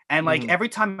 And every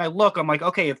time I look, I'm like,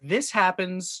 okay, if this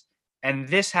happens and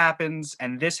this happens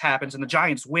and this happens and the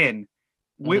Giants win,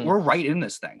 we're right in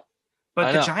this thing.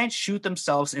 But the Giants shoot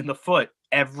themselves in the foot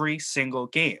every single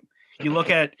game. You look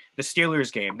at the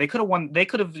Steelers game, they could have won. They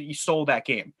could have stole that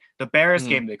game. The Bears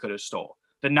game, they could have stole.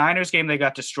 The Niners game, they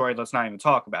got destroyed. Let's not even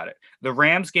talk about it. The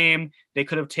Rams game, they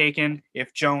could have taken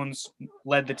if Jones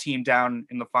led the team down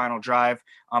in the final drive.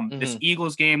 This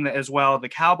Eagles game as well, the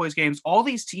Cowboys games, all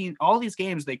these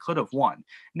games they could have won.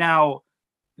 Now,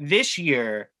 this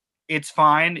year, it's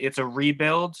fine. It's a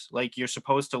rebuild. Like, you're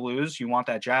supposed to lose. You want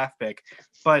that draft pick.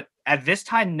 But at this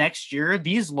time next year,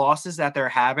 these losses that they're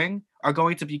having are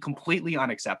going to be completely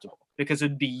unacceptable because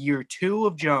it'd be year 2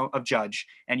 of Judge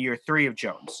and year 3 of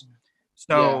Jones.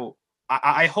 So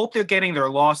I hope they're getting their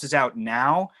losses out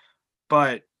now,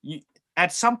 but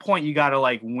at some point you got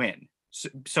to win.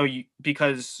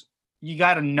 Because you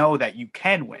got to know that you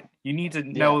can win. You need to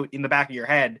know in the back of your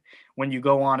head when you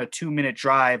go on a 2-minute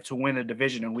drive to win a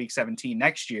division in week 17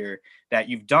 next year that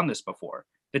you've done this before.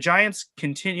 The Giants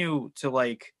continue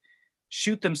to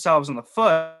shoot themselves in the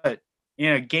foot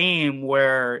in a game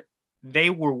where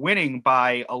they were winning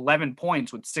by 11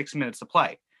 points with 6 minutes to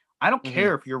play. I don't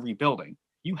care if you're rebuilding.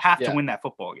 You have to win that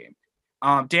football game.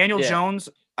 Daniel Jones,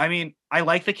 I mean, I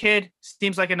like the kid.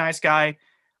 Seems like a nice guy.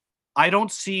 I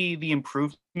don't see the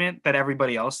improvement that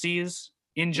everybody else sees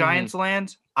in Giants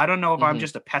land. I don't know if I'm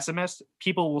just a pessimist.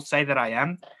 People will say that I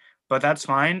am, but that's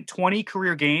fine. 20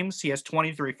 career games. He has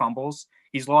 23 fumbles.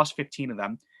 He's lost 15 of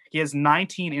them. He has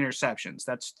 19 interceptions.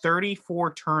 That's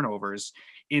 34 turnovers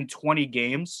in 20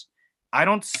 games. I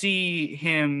don't see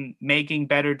him making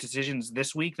better decisions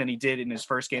this week than he did in his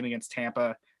first game against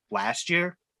Tampa last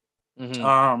year.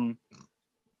 Mm-hmm.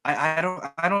 I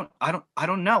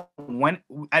don't know. When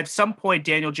at some point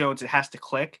Daniel Jones, it has to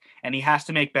click and he has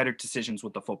to make better decisions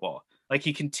with the football. Like,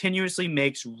 he continuously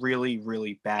makes really,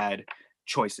 really bad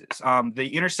choices. The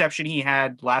interception he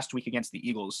had last week against the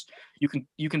Eagles,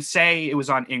 you can say it was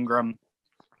on Ingram,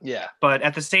 Yeah. but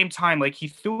at the same time, like, he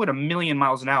threw it a million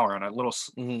miles an hour on a little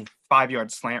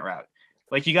 5-yard slant route.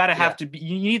 Like, you got to have to be,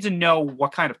 you need to know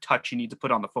what kind of touch you need to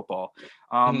put on the football.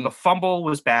 The fumble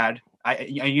was bad.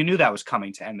 You knew that was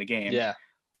coming to end the game. Yeah.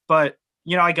 But,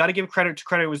 you know, I got to give credit to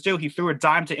credit was due. He threw a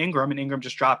dime to Ingram and Ingram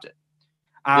just dropped it.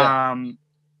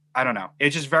 I don't know.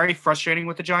 It's just very frustrating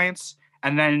with the Giants.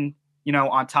 And then, you know,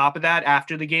 on top of that,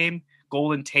 after the game,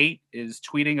 Golden Tate is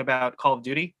tweeting about Call of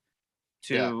Duty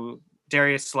to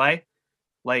Darius Slay,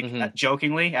 like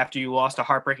jokingly, after you lost a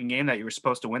heartbreaking game that you were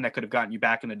supposed to win that could have gotten you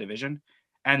back in the division.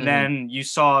 And then you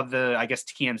saw the, I guess,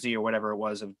 TMZ or whatever it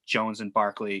was of Jones and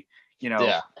Barkley, you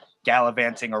know,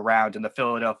 gallivanting around in the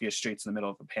Philadelphia streets in the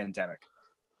middle of a pandemic.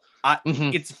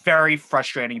 It's very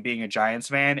frustrating being a Giants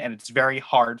fan, and it's very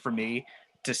hard for me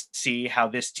to see how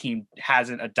this team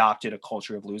hasn't adopted a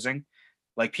culture of losing.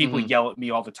 Like, people yell at me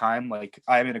all the time. Like,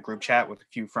 I'm in a group chat with a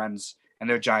few friends and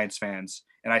they're Giants fans.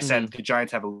 And I said, the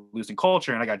Giants have a losing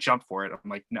culture, and I got jumped for it. I'm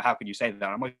like, no, how could you say that?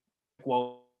 I'm like,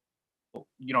 well,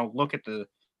 you know, look at the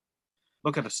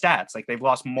stats. Like, they've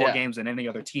lost more games than any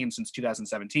other team since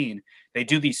 2017. They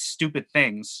do these stupid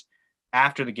things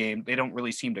after the game. They don't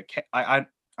really seem to I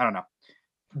don't know.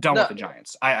 Done with the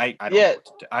Giants. I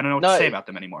don't know what to say about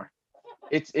them anymore.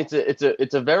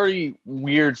 It's a very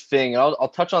weird thing. I'll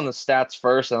touch on the stats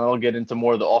first, and then I'll get into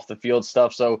more of the off the field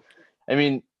stuff. So, I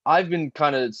mean, I've been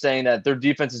kind of saying that their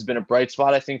defense has been a bright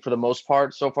spot, I think, for the most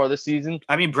part so far this season.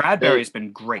 I mean, Bradbury's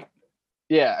been great.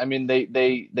 Yeah, I mean,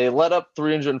 they let up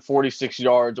 346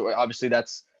 yards. Obviously,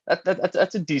 that's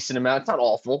a decent amount. It's not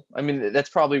awful. I mean, that's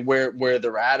probably where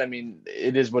they're at. I mean,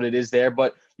 it is what it is there.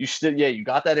 But you still, you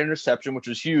got that interception, which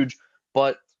was huge.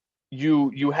 But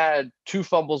you had 2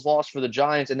 fumbles lost for the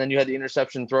Giants, and then you had the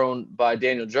interception thrown by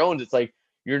Daniel Jones. It's like,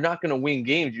 you're not going to win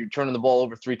games. You're turning the ball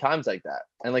over 3 times like that.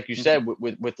 And like you said,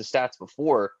 with the stats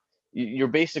before, you're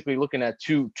basically looking at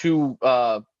two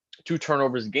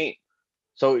turnovers a game.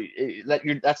 So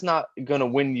that's not going to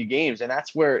win you games. And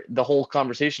that's where the whole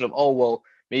conversation of, oh, well,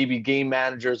 maybe game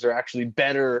managers are actually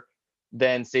better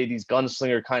than, say, these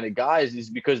gunslinger kind of guys,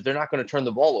 is because they're not going to turn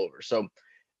the ball over. So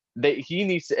he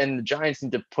needs to, and the Giants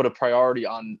need to put a priority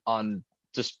on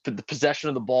just the possession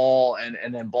of the ball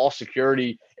and then ball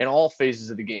security in all phases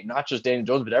of the game, not just Daniel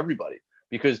Jones, but everybody,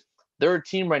 because they're a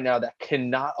team right now that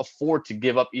cannot afford to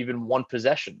give up even one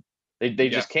possession. They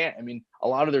just can't. I mean, a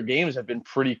lot of their games have been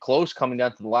pretty close coming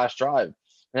down to the last drive.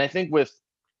 And I think with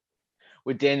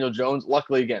Daniel Jones,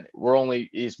 luckily, again,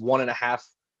 he's 1.5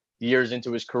 years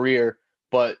into his career,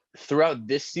 but throughout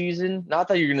this season, not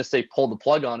that you're going to say pull the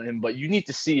plug on him, but you need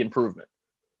to see improvement.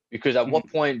 Because at what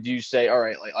point do you say, all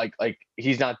right, like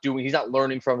he's not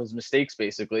learning from his mistakes,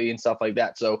 basically, and stuff like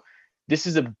that. So this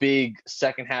is a big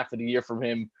second half of the year from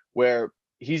him, where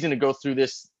he's going to go through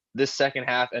this second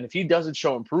half, and if he doesn't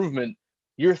show improvement,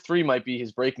 year 3 might be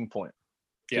his breaking point.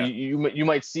 Yeah. So you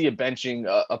might see a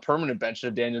permanent benching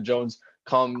of Daniel Jones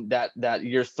come that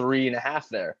year 3.5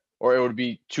 there, or it would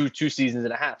be two seasons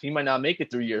and a half. He might not make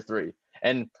it through year 3,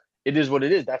 and it is what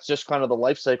it is. That's just kind of the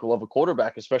life cycle of a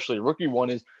quarterback, especially a rookie one,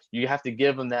 is you have to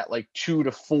give them that like 2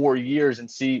 to 4 years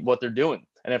and see what they're doing.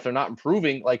 And if they're not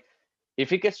improving, like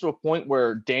if it gets to a point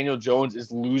where Daniel Jones is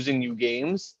losing you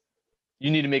games, you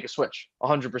need to make a switch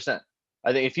 100%.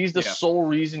 I think if he's the sole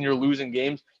reason you're losing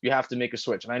games, you have to make a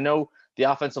switch. And I know the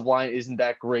offensive line isn't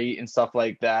that great and stuff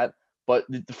like that, but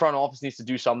the front office needs to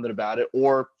do something about it.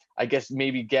 Or I guess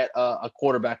maybe get a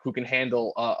quarterback who can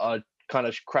handle a kind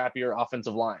of crappier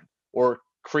offensive line, or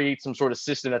create some sort of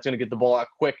system that's going to get the ball out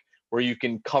quick where you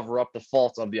can cover up the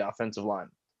faults of the offensive line.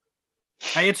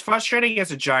 It's frustrating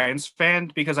as a Giants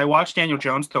fan because I watched Daniel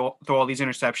Jones throw all these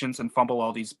interceptions and fumble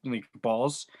all these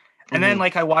balls. And then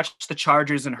I watched the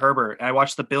Chargers and Herbert, and I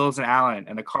watched the Bills and Allen,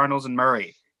 and the Cardinals and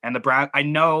Murray, and the Browns. I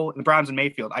know the Browns and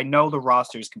Mayfield. I know the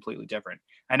roster is completely different.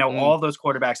 I know all of those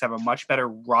quarterbacks have a much better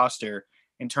roster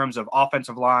in terms of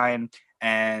offensive line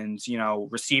and,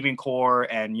 receiving core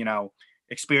and,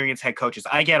 experienced head coaches.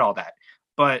 I get all that.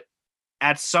 But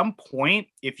at some point,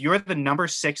 if you're the number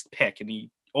 6th pick in the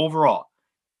overall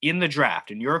in the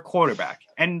draft and you're a quarterback,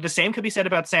 and the same could be said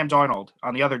about Sam Darnold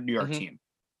on the other New York team.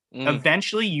 Mm.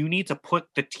 Eventually, you need to put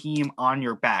the team on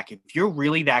your back. If you're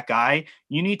really that guy,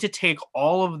 you need to take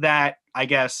all of that, I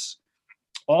guess,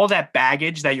 all that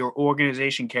baggage that your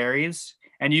organization carries,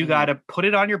 and you got to put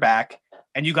it on your back,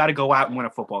 and you got to go out and win a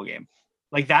football game.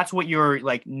 Like that's what your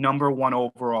like number 1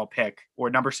 overall pick or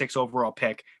number 6 overall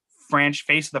pick,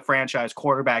 face of the franchise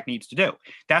quarterback needs to do.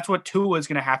 That's what Tua is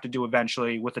going to have to do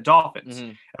eventually with the Dolphins.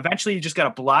 Eventually, you just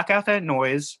got to block out that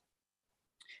noise,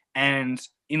 and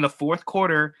in the fourth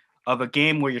quarter of a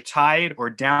game where you're tied or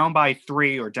down by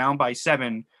 3 or down by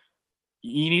 7,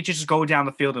 you need to just go down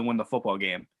the field and win the football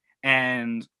game.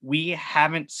 And we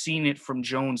haven't seen it from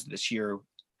Jones this year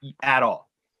at all.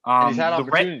 And he's had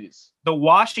opportunities. The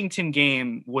Washington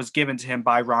game was given to him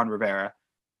by Ron Rivera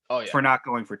for not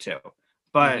going for 2.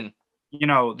 But, you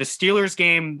know, the Steelers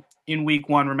game in week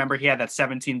 1, remember he had that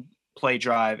 17-play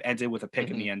drive, ended with a pick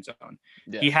in the end zone.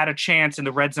 Yeah. He had a chance in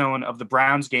the red zone of the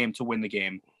Browns game to win the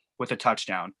game with a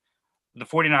touchdown. The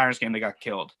 49ers game, they got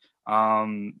killed.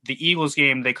 The Eagles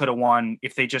game, they could have won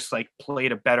if they just like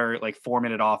played a better like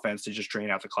 4-minute offense to just drain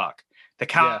out the clock. The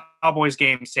Cowboys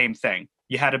game, same thing.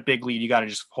 You had a big lead, you got to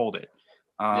just hold it.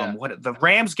 What the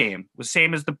Rams game was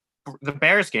same as the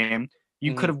Bears game.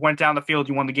 You could have went down the field,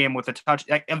 you won the game with a touch.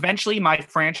 Like, eventually, my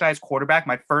franchise quarterback,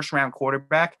 my first-round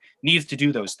quarterback, needs to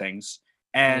do those things,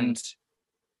 and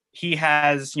he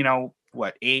has, you know,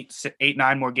 what 8,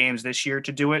 9 more games this year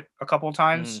to do it a couple of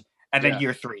times. And then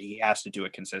year 3, he has to do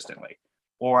it consistently,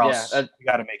 or else you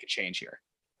got to make a change here.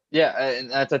 Yeah, and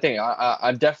that's the thing.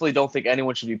 I definitely don't think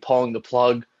anyone should be pulling the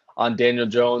plug on Daniel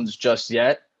Jones just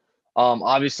yet.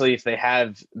 Obviously, if they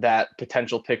have that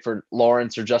potential pick for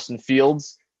Lawrence or Justin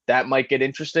Fields, that might get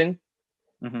interesting.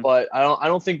 But I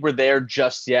don't think we're there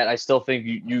just yet. I still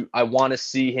think I want to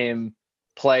see him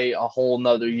play a whole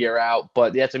nother year out.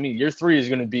 But yeah, to me, year 3 is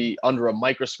going to be under a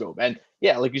microscope. And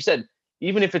yeah, like you said,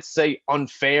 even if it's say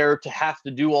unfair to have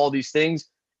to do all these things,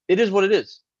 it is what it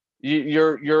is.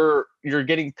 You're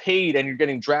getting paid and you're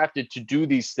getting drafted to do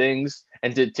these things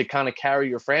and to kind of carry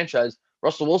your franchise.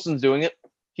 Russell Wilson's doing it.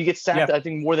 He gets sacked, I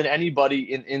think, more than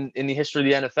anybody in the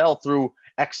history of the NFL through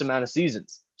X amount of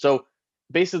seasons. So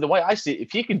basically, the way I see it,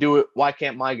 if he can do it, why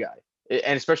can't my guy?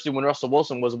 And especially when Russell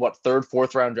Wilson was 3rd,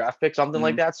 4th round draft pick, something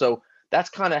like that. So that's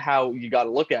kind of how you got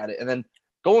to look at it. And then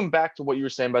going back to what you were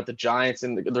saying about the Giants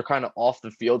and they're kind of off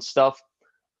the field stuff.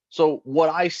 So what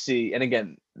I see, and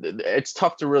again, it's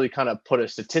tough to really kind of put a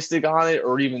statistic on it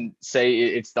or even say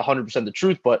it's the 100% the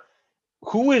truth, but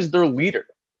who is their leader?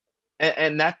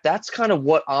 And that's kind of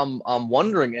what I'm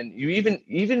wondering. And you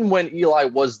even when Eli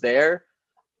was there,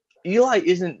 Eli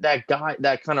isn't that guy,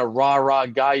 that kind of rah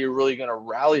guy you're really going to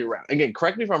rally around. Again,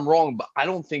 correct me if I'm wrong, but I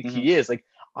don't think he is. Like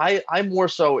I more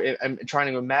so am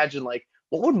trying to imagine like,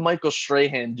 what would Michael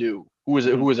Strahan do, who is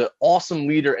an awesome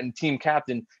leader and team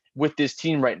captain with this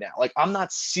team right now? Like, I'm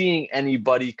not seeing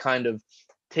anybody kind of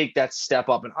take that step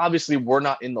up. And obviously, we're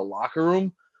not in the locker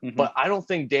room, but I don't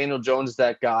think Daniel Jones is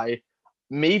that guy.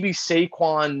 Maybe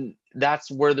Saquon,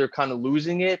 that's where they're kind of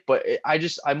losing it. But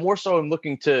I more so am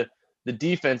looking to the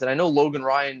defense. And I know Logan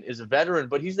Ryan is a veteran,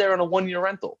 but he's there on a 1-year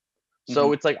rental.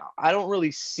 So it's like, I don't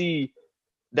really see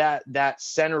that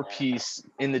centerpiece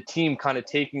in the team kind of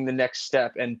taking the next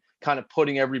step and kind of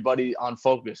putting everybody on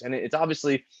focus. And it's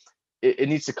obviously it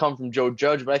needs to come from Joe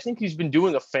Judge, but I think he's been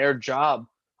doing a fair job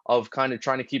of kind of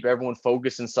trying to keep everyone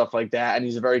focused and stuff like that. And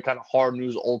he's a very kind of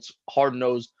hard-nosed,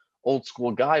 old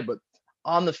school guy. But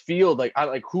on the field, like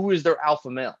who is their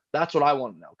alpha male? That's what I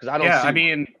want to know, because I don't. Yeah, I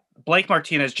mean, Blake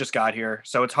Martinez just got here,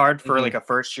 so it's hard for like a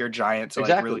first-year Giant to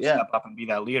really step up and be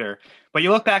that leader. But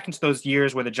you look back into those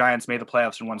years where the Giants made the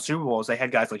playoffs and won Super Bowls, they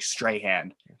had guys like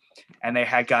Strahan, and they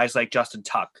had guys like Justin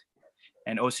Tuck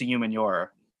and Osi Umenyiora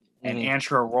and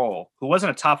Antrel Roll, who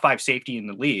wasn't a top 5 safety in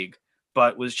the league,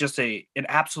 but was just an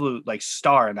absolute like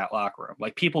star in that locker room.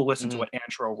 Like, people listened to what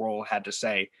Antrel Roll had to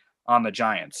say on the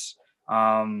Giants.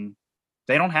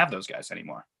 They don't have those guys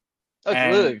anymore.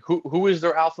 Really, who is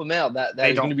their alpha male that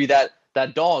is going to be that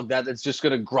dog that's just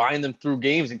going to grind them through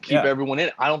games and keep everyone in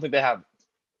it? I don't think they have.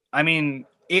 I mean,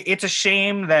 it's a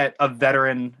shame that a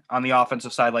veteran on the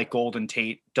offensive side like Golden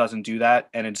Tate doesn't do that,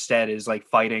 and instead is like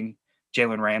fighting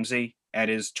Jalen Ramsey and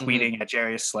is tweeting at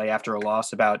Jarius Slay after a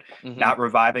loss about not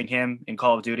reviving him in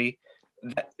Call of Duty.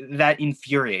 That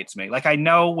infuriates me. Like, I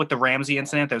know with the Ramsey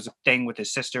incident, there's a thing with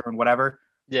his sister and whatever.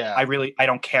 Yeah, I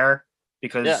don't care,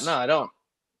 because I don't.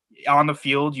 On the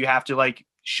field, you have to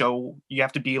you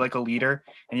have to be like a leader,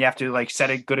 and you have to like set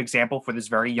a good example for this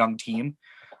very young team.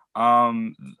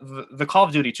 The Call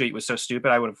of Duty tweet was so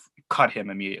stupid, I would have cut him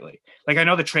immediately. Like, I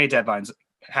know the trade deadline's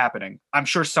happening. I'm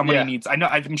sure somebody Yeah. needs.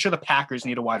 I'm sure the Packers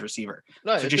need a wide receiver.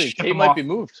 No, So just ship Tate him might off. be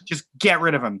moved. Just get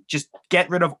rid of him. Just get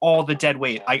rid of all the dead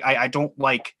weight. I don't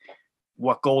like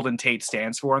what Golden Tate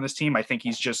stands for on this team. I think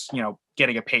he's just,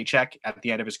 getting a paycheck at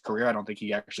the end of his career. I don't think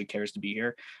he actually cares to be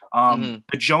here. The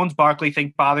Jones Barkley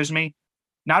thing bothers me,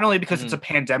 not only because it's a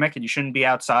pandemic and you shouldn't be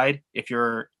outside if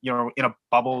you're, in a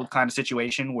bubble kind of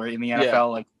situation where in the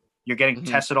NFL, like you're getting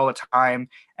tested all the time.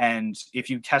 And if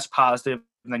you test positive,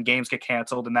 then games get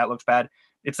canceled and that looks bad.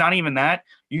 It's not even that.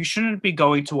 You shouldn't be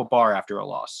going to a bar after a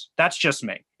loss. That's just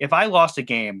me. If I lost a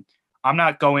game, I'm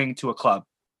not going to a club.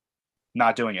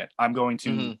 Not doing it. I'm going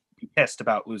to be pissed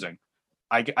about losing.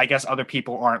 I guess other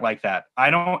people aren't like that.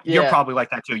 You're probably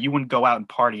like that too. You wouldn't go out and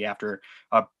party after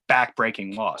a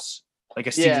back-breaking loss, like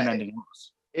a season-ending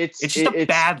loss. It's just a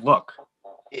bad look.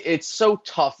 It's so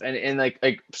tough, and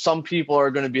like some people are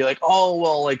going to be like, oh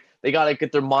well, like they got to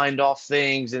get their mind off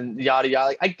things and yada yada.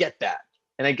 Like, I get that,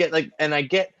 and I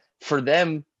get for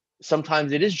them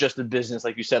sometimes it is just a business,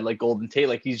 like you said, like Golden Tate,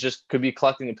 like he's just could be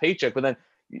collecting a paycheck. But then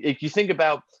if you think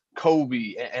about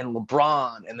Kobe and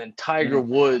LeBron and then Tiger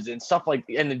Woods and stuff like,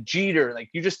 and the Jeter, like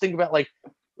you just think about like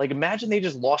imagine they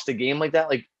just lost a game like that.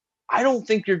 Like I don't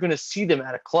think you're going to see them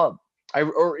at a club. I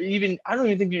don't even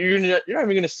think you're not even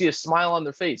going to see a smile on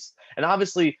their face. And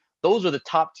obviously those are the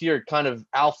top tier kind of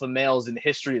alpha males in the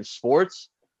history of sports,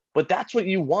 but that's what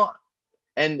you want.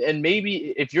 And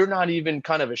maybe if you're not even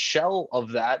kind of a shell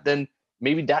of that, then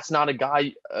maybe that's not a guy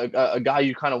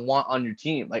you kind of want on your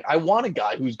team. Like I want a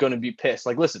guy who's going to be pissed.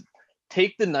 Like, listen,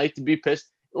 take the night to be pissed.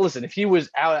 Listen, if he was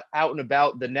out and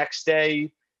about the next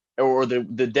day or the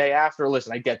day after,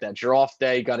 listen, I get that. It's your off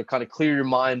day, you got to kind of clear your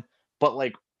mind. But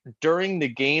like during the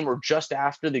game or just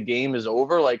after the game is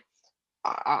over, like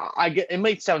I get, it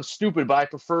might sound stupid, but I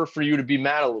prefer for you to be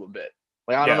mad a little bit.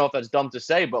 Like, I don't know if that's dumb to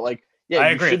say, but like, yeah, I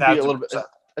you agree. should be a little bit,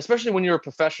 especially when you're a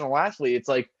professional athlete. It's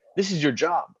like, this is your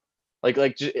job. Like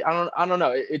I don't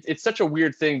know. It's such a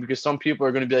weird thing because some people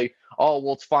are going to be like, oh,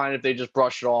 well, it's fine if they just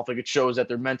brush it off. Like it shows that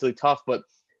they're mentally tough. But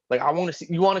like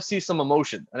you want to see some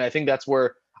emotion, and I think that's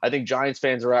where I think Giants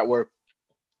fans are at, where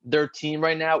their team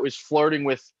right now is flirting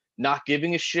with not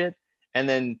giving a shit and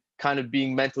then kind of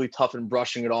being mentally tough and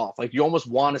brushing it off. Like you almost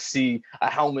want to see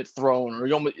a helmet thrown, or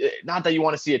you almost, not that you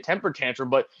want to see a temper tantrum,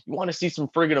 but you want to see some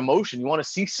friggin' emotion. You want to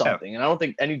see something, and I don't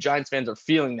think any Giants fans are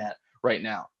feeling that right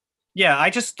now. Yeah, I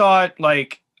just thought,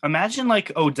 like, imagine,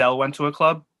 like, Odell went to a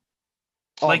club.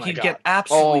 Like, he'd get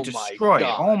absolutely destroyed.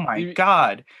 Oh, my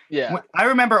God. Yeah. I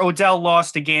remember Odell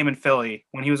lost a game in Philly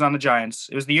when he was on the Giants.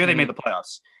 It was the year they made the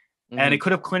playoffs. And it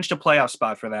could have clinched a playoff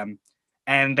spot for them.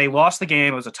 And they lost the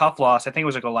game. It was a tough loss. I think it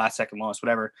was like a last-second loss,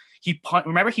 whatever.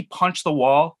 Remember he punched the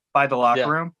wall by the locker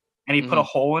room, and he put a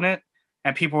hole in it?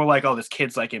 And people were like, oh, this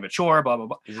kid's, like, immature, blah, blah,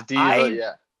 blah. He's a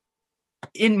diva,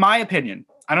 in my opinion,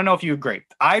 I don't know if you agree,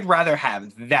 I'd rather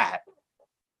have that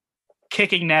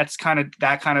kicking nets,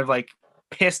 that kind of like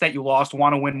pissed that you lost,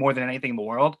 want to win more than anything in the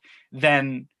world,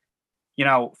 than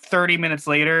 30 minutes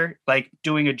later, like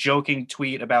doing a joking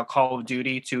tweet about Call of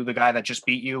Duty to the guy that just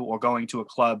beat you, or going to a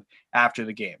club after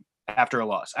the game, after a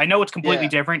loss. I know it's completely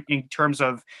different in terms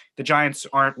of the Giants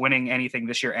aren't winning anything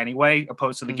this year anyway,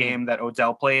 opposed to the game that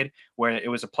Odell played, where it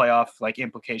was a playoff like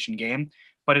implication game.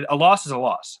 But a loss is a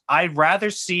loss. I'd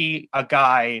rather see a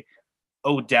guy,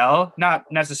 Odell,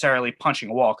 not necessarily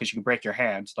punching a wall because you can break your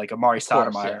hands, like Amari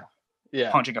Stoudemire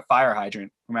punching a fire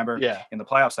hydrant, remember, in the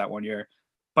playoffs that one year.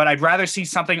 But I'd rather see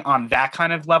something on that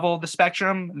kind of level of the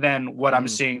spectrum than what I'm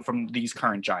seeing from these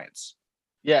current Giants.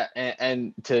 Yeah,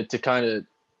 and to kind of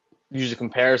use a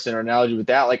comparison or analogy with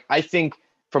that, like I think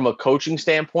from a coaching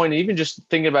standpoint, even just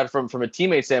thinking about it from a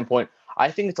teammate standpoint, I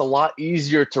think it's a lot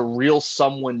easier to reel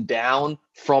someone down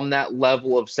from that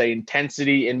level of, say,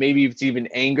 intensity and maybe it's even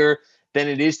anger than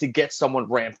it is to get someone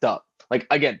ramped up. Like,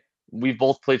 again, we've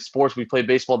both played sports. We played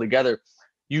baseball together.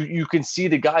 You can see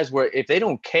the guys where if they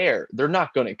don't care, they're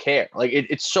not going to care. Like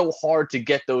it's so hard to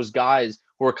get those guys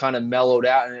who are kind of mellowed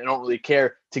out and they don't really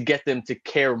care to get them to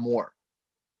care more.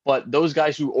 But those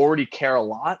guys who already care a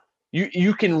lot,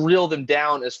 you can reel them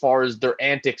down as far as their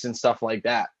antics and stuff like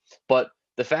that. But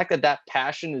the fact that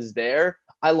passion is there,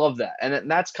 I love that. And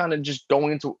that's kind of just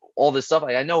going into all this stuff.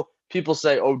 Like I know people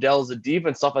say Odell's a diva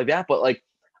and stuff like that, but like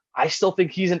I still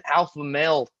think he's an alpha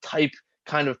male type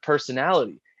kind of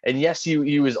personality. And yes,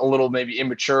 he was a little maybe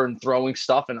immature and throwing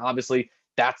stuff, and obviously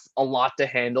that's a lot to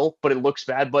handle, but it looks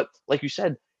bad. But like you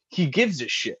said, he gives a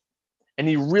shit, and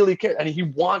he really cares, and he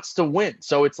wants to win.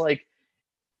 So it's like,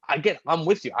 I'm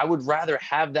with you. I would rather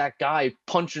have that guy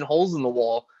punching holes in the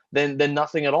wall than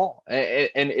nothing at all. And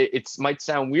it might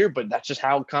sound weird, but that's just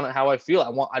how I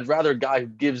feel. I'd rather a guy who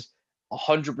gives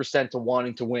 100% to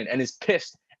wanting to win and is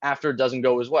pissed after it doesn't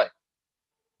go his way.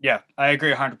 Yeah, I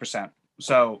agree 100%.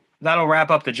 So that'll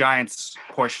wrap up the Giants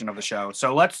portion of the show.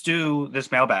 So let's do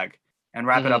this mailbag and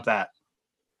wrap it up that.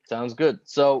 Sounds good.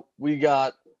 So we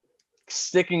got,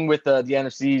 sticking with the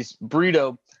NFC's,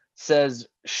 Brito says,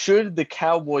 should the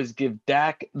Cowboys give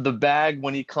Dak the bag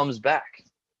when he comes back?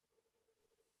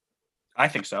 I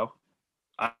think so.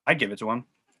 I'd give it to him.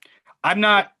 I'm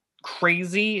not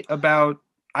crazy about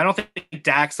 – I don't think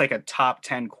Dak's like a top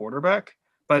 10 quarterback,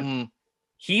 but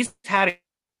he had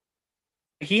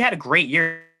a great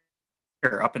year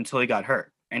up until he got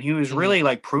hurt. And he was really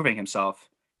like proving himself.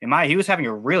 He was having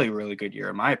a really, really good year,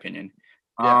 in my opinion.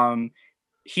 Yeah.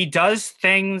 He does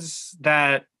things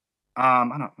that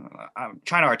I'm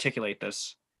trying to articulate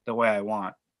this the way I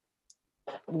want.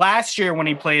 Last year, when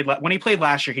he played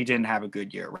last year, he didn't have a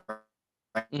good year.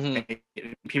 Right?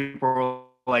 People were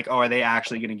like, "Oh, are they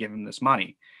actually going to give him this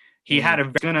money?" He had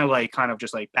gonna like kind of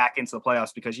just like back into the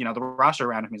playoffs because the roster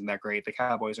around him isn't that great. The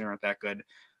Cowboys aren't that good,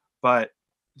 but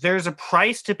there's a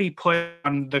price to be put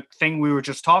on the thing we were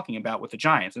just talking about with the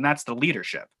Giants, and that's the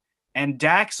leadership. And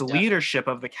Dak's leadership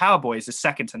of the Cowboys is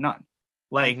second to none.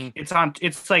 Like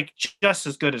it's like just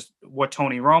as good as what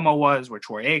Tony Romo was, what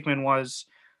Troy Aikman was.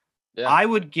 Yeah. I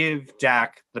would give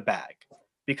Dak the bag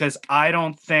because I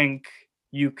don't think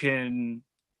you can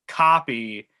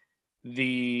copy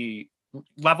the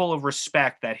level of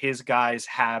respect that his guys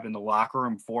have in the locker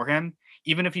room for him.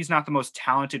 Even if he's not the most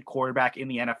talented quarterback in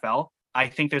the NFL, I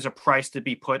think there's a price to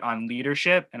be put on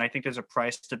leadership, and I think there's a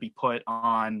price to be put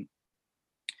on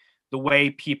the way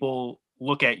people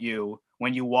look at you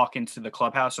when you walk into the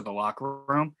clubhouse or the locker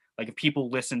room. Like if people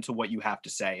listen to what you have to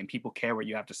say and people care what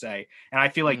you have to say. And I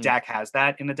feel like Dak has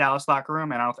that in the Dallas locker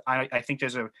room. And I think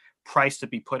there's a price to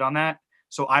be put on that.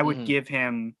 So I would give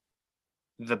him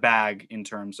the bag in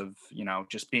terms of,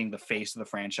 just being the face of the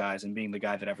franchise and being the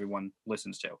guy that everyone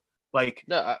listens to. Like,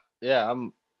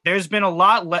 there's been a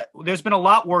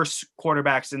lot worse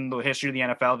quarterbacks in the history of the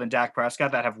NFL than Dak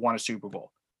Prescott that have won a Super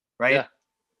Bowl. Right. Yeah.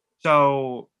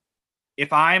 So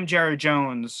if I'm Jerry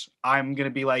Jones, I'm going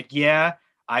to be like, yeah,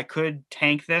 I could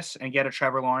tank this and get a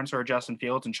Trevor Lawrence or a Justin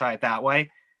Fields and try it that way.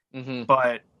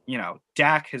 But,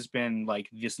 Dak has been like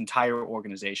this entire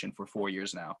organization for 4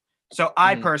 years now. So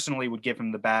I personally would give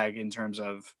him the bag in terms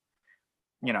of,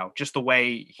 just the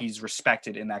way he's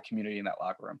respected in that community, in that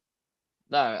locker room.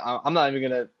 No, I'm not even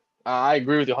going to I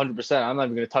agree with you 100%. I'm not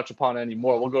even going to touch upon it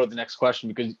anymore. We'll go to the next question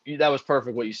because that was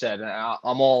perfect what you said. And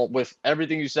I'm all with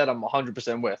everything you said. I'm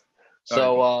 100% with.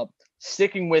 So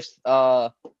sticking with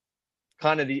kind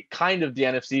of the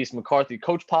NFC's McCarthy,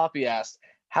 Coach Poppy asked,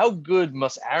 how good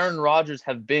must Aaron Rodgers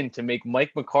have been to make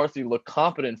Mike McCarthy look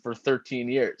competent for 13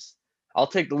 years? I'll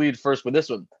take the lead first with this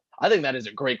one. I think that is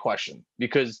a great question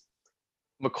because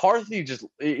McCarthy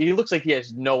he looks like he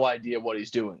has no idea what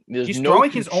he's doing. He's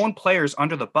throwing his own players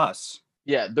under the bus.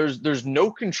 Yeah, there's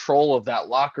no control of that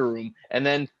locker room. And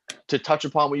then to touch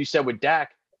upon what you said with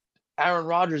Dak, Aaron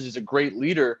Rodgers is a great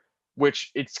leader,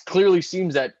 which it clearly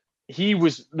seems that he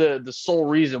was the sole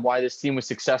reason why this team was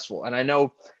successful. And I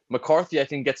know McCarthy, I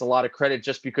think, gets a lot of credit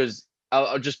just because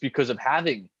of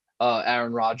having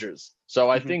Aaron Rodgers. So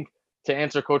I think to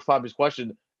answer Coach Poppy's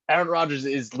question, Aaron Rodgers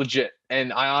is legit,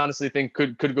 and I honestly think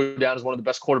could go down as one of the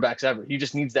best quarterbacks ever. He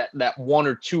just needs that one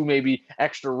or two maybe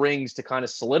extra rings to kind of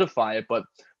solidify it. But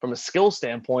from a skill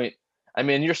standpoint, I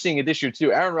mean, you're seeing it this year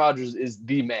too. Aaron Rodgers is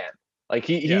the man. Like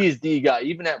he is the guy.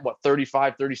 Even at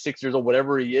 35, 36 years old,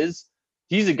 whatever he is,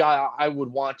 he's a guy I would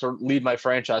want to lead my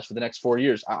franchise for the next 4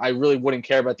 years. I really wouldn't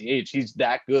care about the age. He's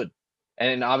that good.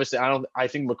 And obviously, I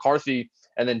think McCarthy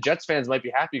and then Jets fans might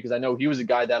be happy because I know he was a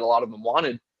guy that a lot of them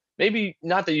wanted. Maybe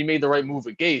not that you made the right move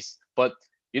with Gase, but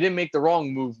you didn't make the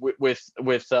wrong move with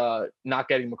not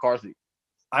getting McCarthy.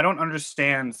 I don't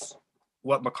understand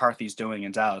what McCarthy's doing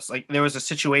in Dallas. Like there was a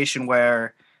situation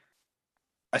where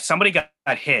somebody got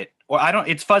hit, or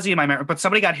it's fuzzy in my memory, but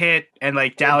somebody got hit and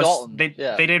like Dallas, Dalton, they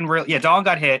didn't really, Dalton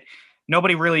got hit.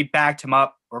 Nobody really backed him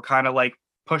up or kind of like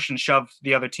pushed and shoved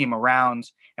the other team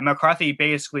around. And McCarthy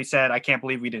basically said, I can't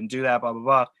believe we didn't do that, blah, blah,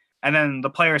 blah. And then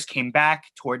the players came back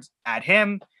at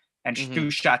him and threw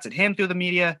shots at him through the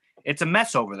media. It's a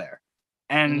mess over there.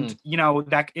 And,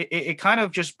 that it kind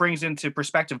of just brings into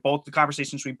perspective both the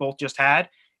conversations we both just had.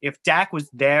 If Dak was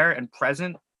there and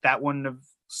present, that wouldn't have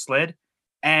slid.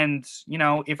 And,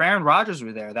 if Aaron Rodgers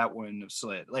were there, that wouldn't have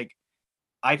slid. Like,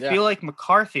 I feel like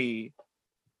McCarthy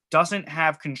doesn't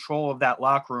have control of that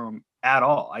locker room at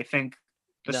all. I think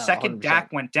the second 100%.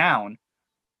 Dak went down,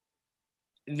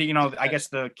 I guess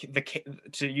the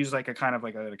to use like a kind of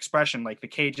like an expression, like the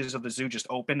cages of the zoo just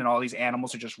open and all these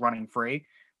animals are just running free.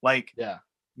 Like,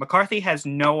 McCarthy has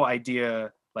no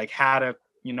idea like how to,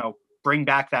 bring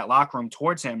back that locker room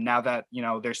towards him now that,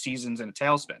 their season's in a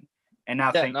tailspin. And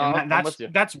now Yeah, no, I'm with you.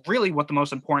 that's really what the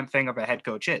most important thing of a head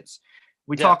coach is.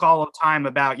 We Yeah. talk all the time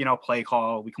about, play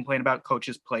call. We complain about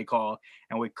coaches' play call,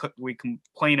 and we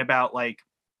complain about like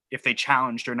if they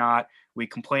challenged or not. We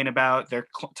complain about their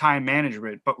time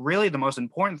management. But really, the most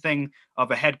important thing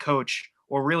of a head coach,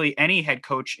 or really any head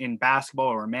coach in basketball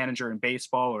or a manager in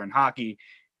baseball or in hockey,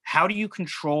 how do you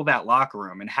control that locker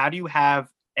room, and how do you have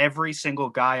every single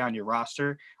guy on your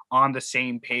roster on the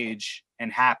same page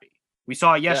and happy? We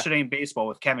saw it yesterday in baseball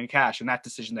with Kevin Cash and that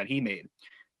decision that he made.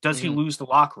 Does he lose the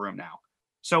locker room now?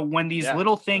 So when these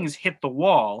little things hit the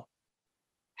wall,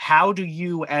 how do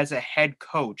you as a head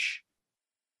coach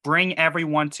bring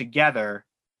everyone together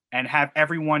and have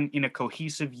everyone in a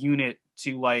cohesive unit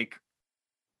to like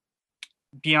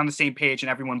be on the same page and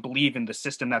everyone believe in the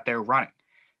system that they're running?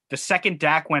 The second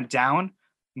Dak went down,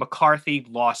 McCarthy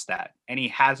lost that, and he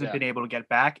hasn't been able to get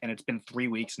back, and it's been 3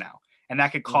 weeks now. And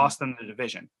that could cost them the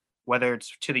division, whether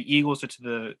it's to the Eagles or to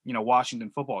the,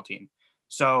 Washington football team.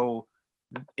 So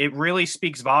it really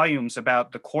speaks volumes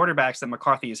about the quarterbacks that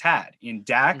McCarthy has had in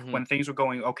Dak when things were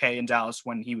going okay in Dallas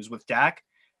when he was with Dak,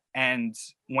 and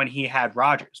when he had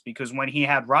Rodgers. Because when he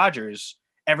had Rodgers,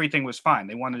 everything was fine.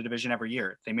 They won the division every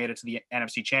year. They made it to the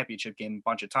NFC Championship game a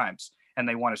bunch of times, and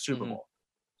they won a Super Bowl.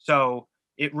 So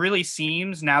it really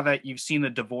seems, now that you've seen the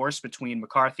divorce between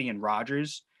McCarthy and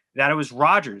Rodgers, that it was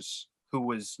Rodgers who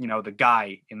was, the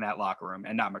guy in that locker room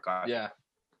and not McCarthy.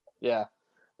 Yeah.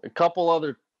 A couple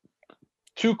other,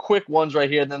 2 quick ones right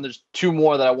here, and then there's 2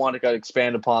 more that I want to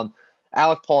expand upon.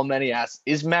 Alec Palmetti asks,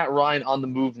 is Matt Ryan on the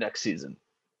move next season?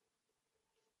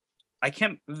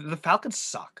 The Falcons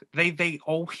suck. They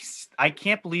always, I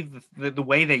can't believe the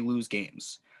way they lose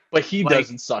games. But he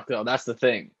doesn't suck, though. That's the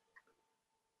thing.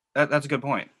 That's a good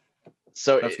point.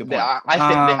 So that's a good point.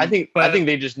 I think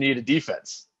they just need a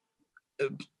defense.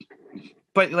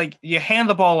 But like you hand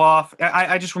the ball off,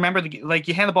 I just remember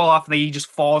you hand the ball off and he just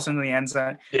falls into the end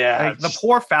zone. Yeah, like, the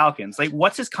poor Falcons. Like,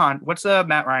 what's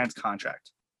Matt Ryan's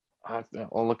contract?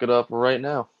 I'll look it up right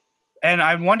now. And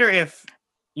I wonder if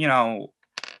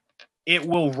it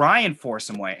will Ryan force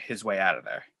his way out of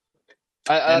there.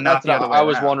 I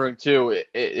was wondering too.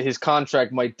 His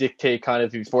contract might dictate kind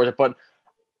of before it, but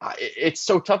it's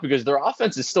so tough because their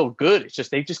offense is still good. It's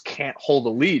just they just can't hold a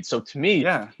lead. So to me,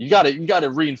 you got to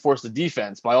reinforce the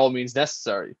defense by all means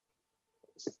necessary.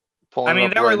 I mean,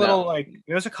 there were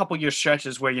there was a couple year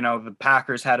stretches where the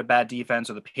Packers had a bad defense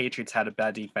or the Patriots had a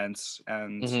bad defense,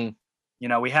 and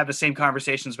we had the same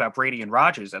conversations about Brady and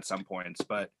Rodgers at some points.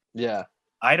 But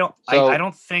I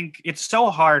don't think it's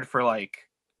so hard for like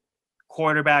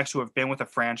quarterbacks who have been with a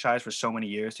franchise for so many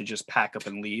years to just pack up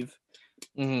and leave.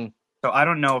 So I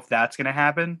don't know if that's going to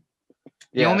happen.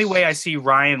 The only way I see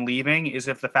Ryan leaving is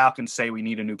if the Falcons say we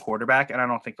need a new quarterback, and I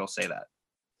don't think they'll say that.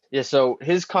 Yeah, so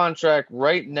his contract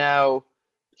right now,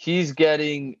 he's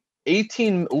getting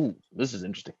 18. Ooh, this is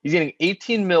interesting. He's getting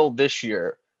 18 mil this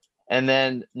year, and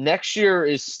then next year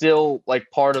is still like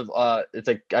part of it's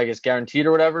like I guess guaranteed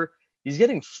or whatever. He's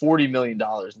getting $40 million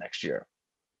next year.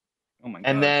 Oh my god!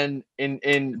 And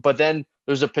then but then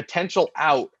there's a potential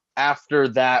out after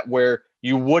that where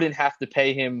you wouldn't have to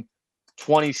pay him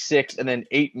 26 and then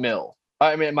 8 mil.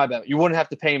 I mean, my bad. You wouldn't have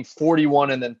to pay him 41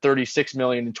 and then 36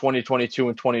 million in 2022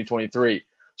 and 2023.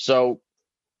 So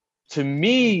to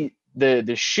me, the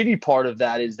shitty part of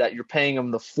that is that you're paying him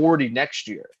the 40 next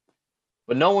year,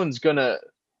 but no one's gonna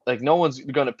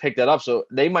pick that up. So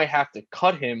they might have to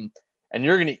cut him, and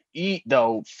you're gonna eat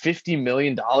though $50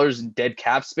 million in dead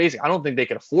cap space. I don't think they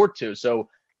can afford to. So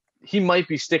he might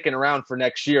be sticking around for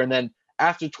next year, and then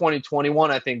after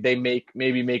 2021, I think they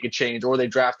maybe make a change or they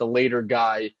draft a later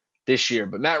guy this year.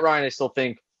 But Matt Ryan, I still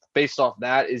think, based off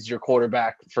that, is your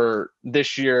quarterback for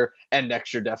this year and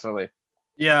next year, definitely.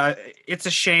 Yeah, it's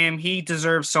a shame. He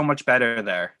deserves so much better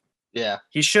there. Yeah.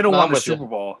 He should have won the Super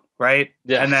Bowl, right?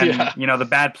 Yeah. And then, the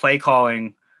bad play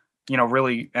calling,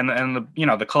 really, and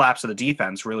the collapse of the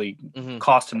defense really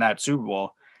cost him that Super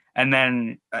Bowl. And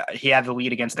then he had the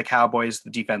lead against the Cowboys.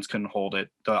 The defense couldn't hold it.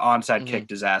 The onside kick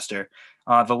disaster.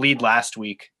 The lead last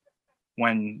week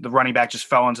when the running back just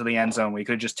fell into the end zone. We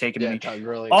could have just taken a knee.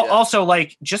 Really, Also,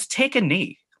 just take a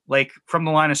knee, from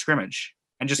the line of scrimmage.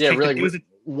 And just kick it. It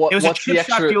was a chip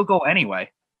shot field goal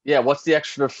anyway. Yeah, what's the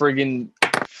extra friggin'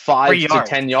 5 to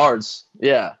 10 yards?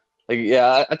 Yeah.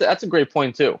 That's a great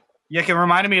point, too. Yeah, it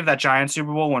reminded me of that Giants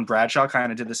Super Bowl when Bradshaw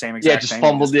kind of did the same exact thing. Yeah, just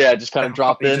fumbled. Just kind of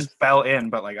dropped in. Just fell in,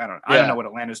 but I don't know what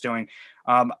Atlanta's doing.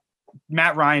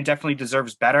 Matt Ryan definitely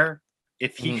deserves better.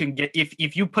 If he can get,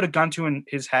 if you put a gun to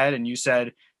his head and you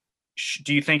said,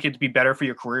 do you think it'd be better for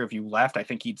your career if you left? I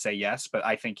think he'd say yes, but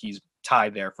I think he's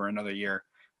tied there for another year.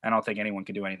 I don't think anyone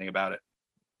can do anything about it.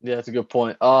 Yeah, that's a good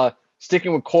point.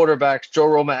 Sticking with quarterbacks, Joe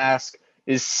Roma asks,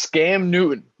 is Scam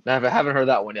Newton, I haven't heard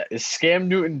that one yet, is Scam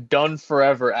Newton done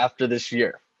forever after this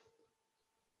year?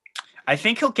 I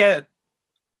think he'll get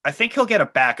a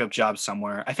backup job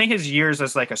somewhere. I think his years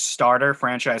as like a starter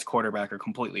franchise quarterback are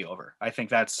completely over. I think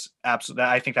that's absolutely.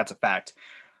 I think that's a fact.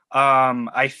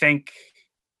 I think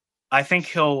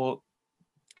he'll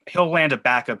land a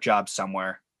backup job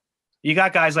somewhere. You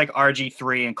got guys like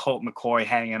RG3 and Colt McCoy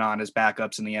hanging on as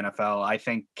backups in the NFL. I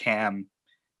think Cam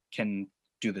can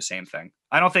do the same thing.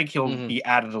 I don't think he'll be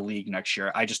out of the league next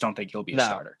year. I just don't think he'll be a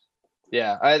starter.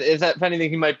 Yeah, if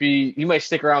anything, he might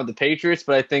stick around with the Patriots,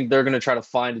 but I think they're going to try to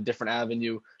find a different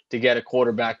avenue to get a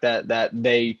quarterback that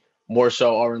they more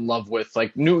so are in love with.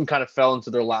 Like Newton kind of fell into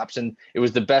their laps, and it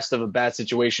was the best of a bad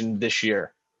situation this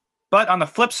year. But on the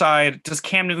flip side, does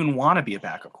Cam Newton want to be a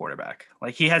backup quarterback?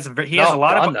 Like he has a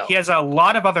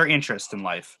lot of other interests in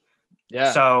life.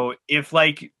 Yeah. So if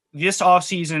like this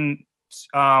offseason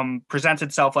presents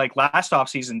itself like last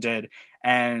offseason did,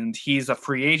 and he's a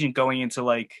free agent going into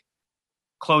like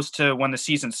close to when the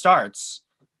season starts,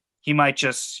 he might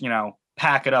just,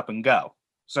 pack it up and go.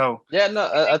 So yeah,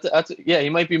 no, he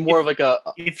might be more of like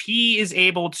if he's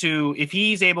able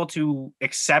to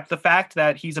accept the fact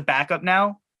that he's a backup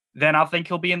now, then I'll think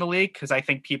he'll be in the league because I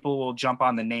think people will jump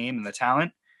on the name and the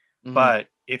talent. Mm-hmm. But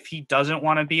if he doesn't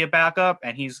want to be a backup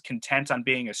and he's content on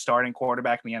being a starting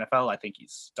quarterback in the NFL, I think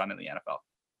he's done in the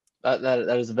NFL.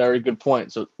 That is a very good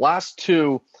point. So last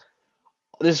two,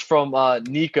 this is from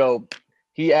Nico.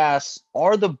 He asks,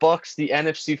 are the Bucs the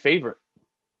NFC favorite?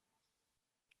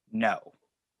 No.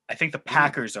 I think the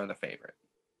Packers are the favorite.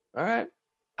 All right.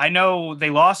 I know they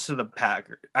lost to the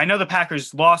Packers. I know the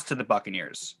Packers lost to the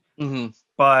Buccaneers. Mm-hmm.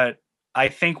 But I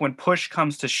think when push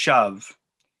comes to shove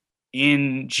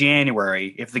in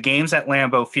January, if the game's at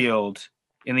Lambeau Field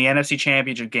in the NFC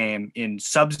Championship game in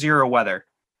sub-zero weather,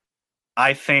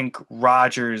 I think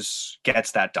Rodgers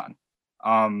gets that done.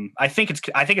 I think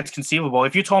it's conceivable.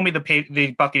 If you told me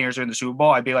the Buccaneers are in the Super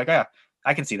Bowl, I'd be like, yeah,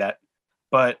 I can see that.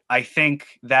 But I think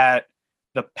that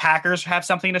the Packers have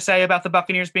something to say about the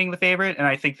Buccaneers being the favorite, and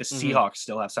I think the Seahawks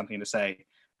still have something to say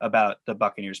about the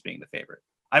Buccaneers being the favorite.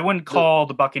 I wouldn't call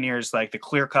the Buccaneers like the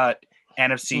clear-cut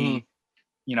NFC,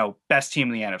 best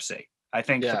team in the NFC. I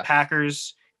think the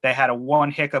Packers, they had a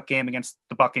one hiccup game against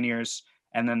the Buccaneers,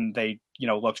 and then they,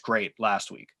 looked great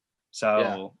last week.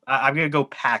 So I'm going to go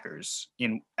Packers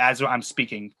as I'm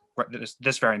speaking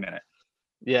this very minute.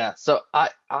 Yeah. So I'm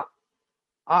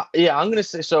going to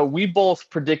say, so we both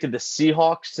predicted the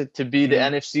Seahawks to be the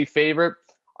NFC favorite.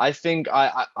 I think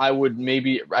I would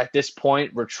maybe at this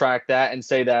point retract that and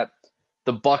say that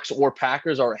the Bucs or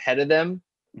Packers are ahead of them.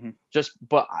 The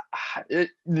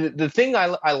thing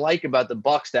I like about the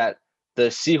Bucs that the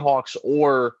Seahawks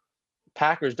or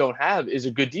Packers don't have is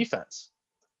a good defense.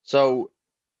 So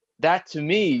that to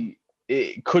me,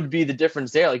 it could be the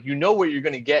difference there. Like, what you're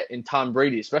going to get in Tom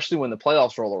Brady, especially when the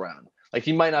playoffs roll around. Like,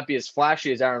 he might not be as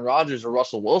flashy as Aaron Rodgers or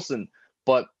Russell Wilson,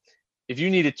 but if you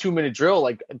need a 2-minute drill,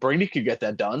 like Brady could get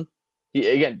that done.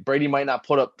 Brady might not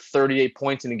put up 38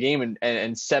 points in a game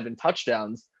and 7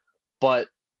 touchdowns, but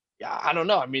I don't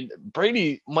know. I mean,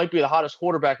 Brady might be the hottest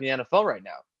quarterback in the NFL right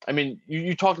now. I mean,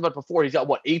 you talked about before, he's got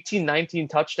 18, 19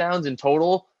 touchdowns in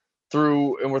total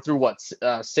we're through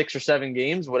 6 or 7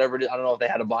 games, whatever it is. I don't know if they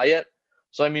had a bye yet.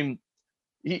 So, I mean,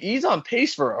 he's on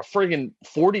pace for a friggin'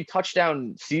 40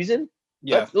 touchdown season.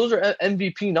 Yeah. Those are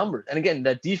MVP numbers. And again,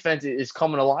 that defense is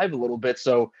coming alive a little bit.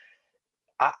 So,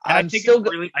 I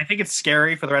think it's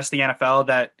scary for the rest of the NFL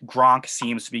that Gronk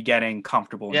seems to be getting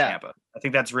comfortable in Tampa. I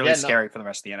think that's really scary for the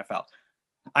rest of the NFL.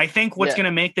 I think what's going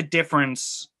to make the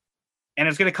difference, and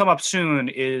it's going to come up soon,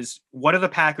 is what are the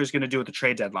Packers going to do at the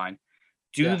trade deadline?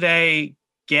 Do they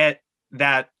get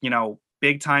that,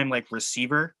 big time like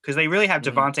receiver? Because they really have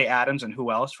Devontae Adams and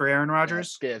who else for Aaron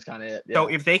Rodgers? Yeah, it's kind of it. Yeah. So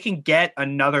if they can get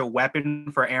another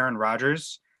weapon for Aaron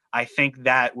Rodgers, I think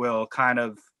that will kind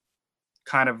of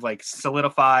like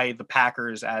solidify the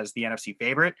Packers as the NFC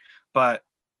favorite. But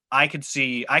you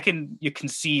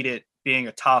concede it being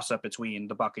a toss-up between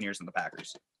the Buccaneers and the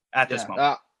Packers at this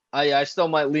moment. I still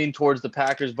might lean towards the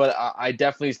Packers, but I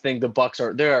definitely think the Bucs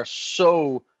are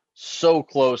so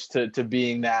close to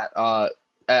being that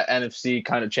NFC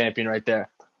kind of champion right there.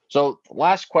 So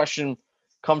last question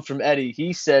comes from Eddie.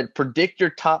 He said, predict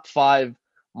your top 5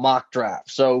 mock draft.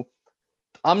 So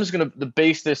I'm just going to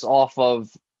base this off of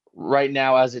right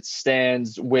now as it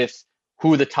stands with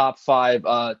who the top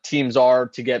 5 teams are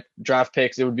to get draft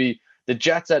picks. It would be the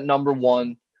Jets at number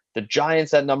 1, the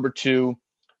Giants at number 2,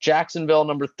 Jacksonville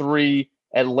number 3,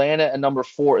 Atlanta at number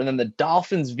 4, and then the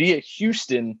Dolphins via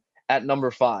Houston at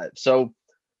number 5. So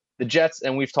the Jets,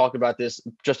 and we've talked about this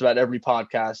just about every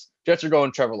podcast, Jets are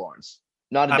going Trevor Lawrence.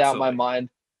 Not a doubt in my mind.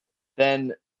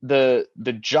 Then the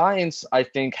Giants, I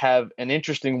think, have an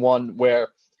interesting one where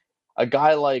a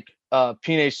guy like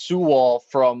Penei Sewell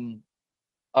from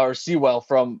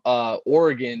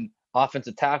Oregon,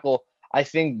 offensive tackle, I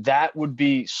think that would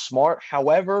be smart.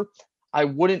 However, I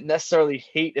wouldn't necessarily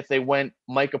hate if they went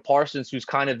Micah Parsons, who's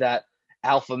kind of that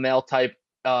alpha male type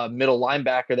middle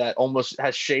linebacker that almost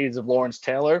has shades of Lawrence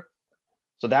Taylor.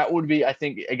 So that would be, I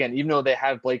think, again, even though they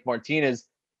have Blake Martinez,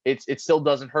 it still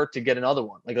doesn't hurt to get another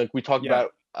one. Like we talked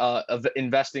about of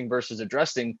investing versus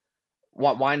addressing.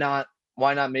 Why not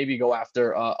maybe go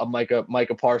after a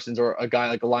Micah Parsons or a guy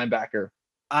like a linebacker?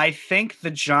 I think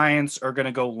the Giants are going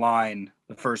to go line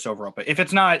the first overall, but if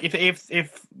it's not,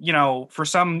 if you know,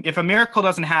 if a miracle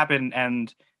doesn't happen,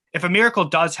 and if a miracle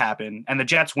does happen and the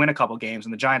Jets win a couple games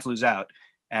and the Giants lose out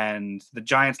and the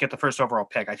Giants get the first overall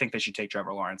pick, I think they should take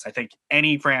Trevor Lawrence. I think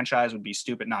any franchise would be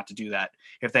stupid not to do that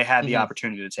if they had the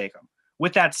opportunity to take him.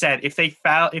 With that said, if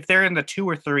they're in the 2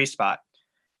 or 3 spot,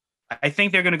 I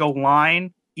think they're going to go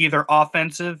line, either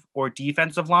offensive or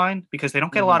defensive line, because they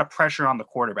don't get a lot of pressure on the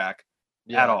quarterback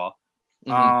at all.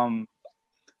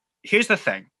 Here's the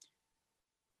thing.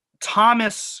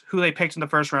 Thomas, who they picked in the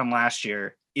first round last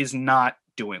year, is not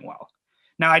doing well.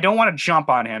 Now, I don't want to jump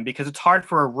on him because it's hard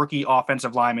for a rookie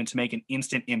offensive lineman to make an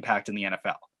instant impact in the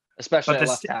NFL. Especially at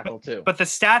left tackle, too. But the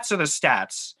stats are the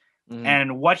stats,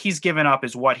 and what he's given up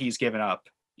is what he's given up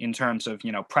in terms of,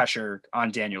 pressure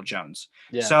on Daniel Jones.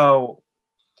 Yeah. So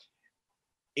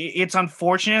it's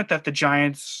unfortunate that the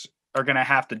Giants are going to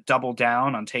have to double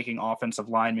down on taking offensive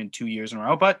linemen 2 years in a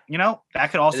row. But,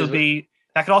 that could also be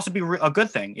a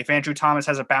good thing if Andrew Thomas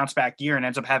has a bounce back year and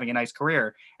ends up having a nice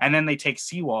career. And then they take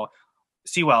Sewell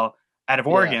out of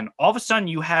Oregon. All of a sudden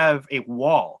you have a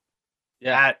wall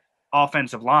at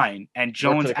offensive line, and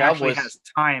Jones actually has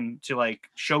time to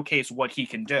showcase what he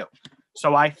can do.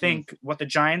 So I think what the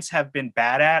Giants have been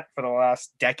bad at for the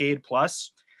last decade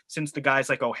plus, since the guys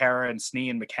like O'Hara and Snee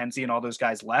and McKenzie and all those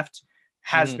guys left,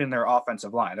 has been their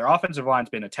offensive line. Their offensive line's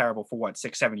been terrible for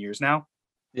 6-7 years now.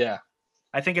 Yeah.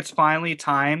 I think it's finally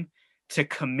time to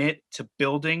commit to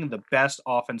building the best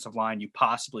offensive line you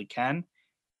possibly can.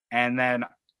 And then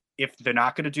if they're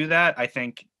not going to do that, I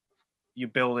think you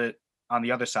build it on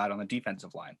the other side, on the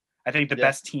defensive line. I think the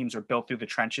best teams are built through the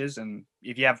trenches. And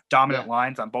if you have dominant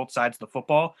lines on both sides of the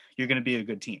football, you're going to be a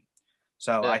good team.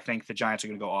 So I think the Giants are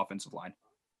going to go offensive line.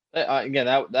 Again,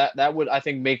 that would, I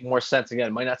think, make more sense. Again,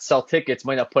 it might not sell tickets,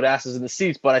 might not put asses in the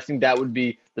seats, but I think that would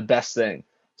be the best thing.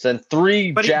 So then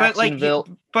 3, Jacksonville.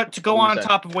 But to go on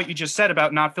top of what you just said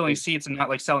about not filling seats and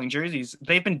not selling jerseys,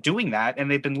 they've been doing that and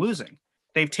they've been losing.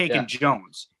 They've taken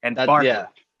Jones and Barker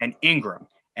and Ingram,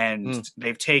 and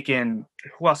they've taken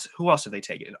who else have they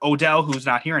taken? Odell, who's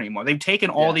not here anymore. They've taken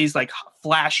all these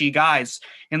flashy guys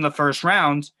in the first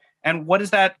round, and what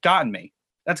has that gotten me?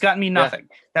 That's gotten me nothing.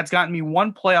 That's gotten me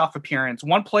one playoff appearance,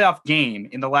 one playoff game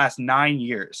in the last 9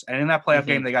 years. And in that playoff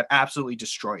game, they got absolutely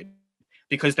destroyed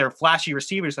because their flashy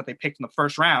receivers that they picked in the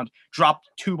first round dropped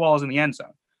 2 balls in the end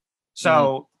zone.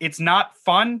 So it's not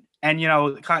fun. And,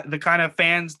 the kind of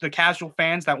fans, the casual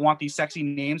fans that want these sexy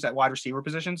names at wide receiver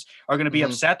positions are going to be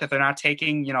upset that they're not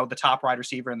taking, the top wide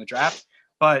receiver in the draft.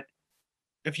 But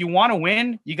if you want to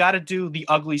win, you got to do the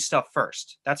ugly stuff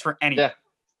first. That's for anyone. Yeah.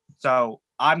 So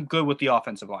I'm good with the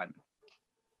offensive lineman.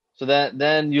 So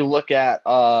then you look at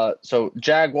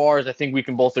Jaguars. I think we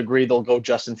can both agree they'll go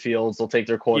Justin Fields. They'll take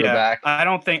their quarterback. Yeah, I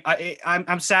don't think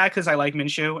I'm sad because I like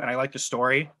Minshew and I like the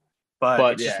story,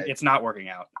 but it's not working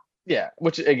out. Yeah,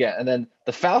 which again, and then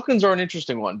the Falcons are an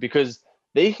interesting one because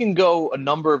they can go a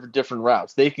number of different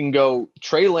routes. They can go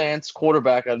Trey Lance,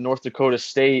 quarterback out of North Dakota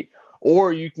State,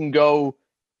 or you can go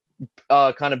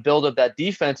kind of build up that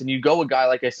defense, and you go a guy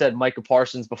like I said, Micah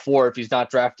Parsons before, if he's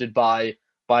not drafted by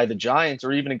the Giants,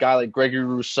 or even a guy like Gregory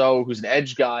Rousseau, who's an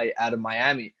edge guy out of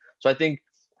Miami. So I think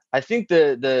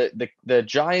the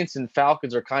Giants and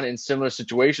Falcons are kind of in similar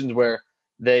situations where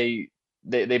they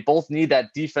both need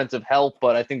that defensive help,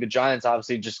 but I think the Giants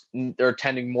obviously they're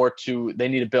tending more to they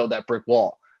need to build that brick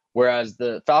wall, whereas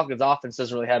the Falcons offense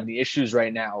doesn't really have any issues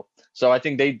right now. So I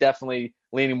think they definitely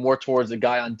leaning more towards a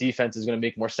guy on defense is going to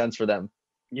make more sense for them.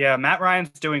 Yeah, Matt Ryan's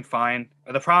doing fine.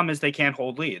 The problem is they can't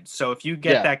hold leads. So if you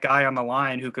get that guy on the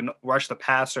line who can rush the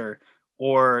passer,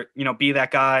 or be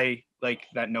that guy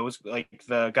that knows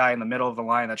the guy in the middle of the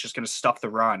line that's just going to stuff the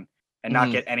run and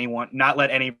not let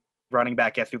any running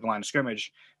back get through the line of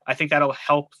scrimmage, I think that'll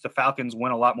help the Falcons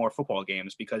win a lot more football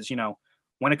games because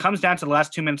when it comes down to the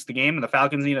last 2 minutes of the game and the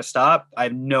Falcons need a stop, I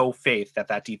have no faith that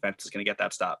that defense is going to get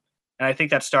that stop. And I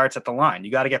think that starts at the line. You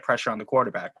got to get pressure on the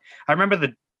quarterback. I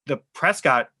remember the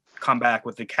Prescott comeback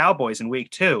with the Cowboys in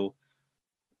week 2.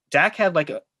 Dak had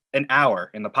like an hour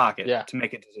in the pocket to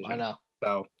make a decision. I know.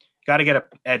 So got to get an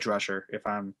edge rusher if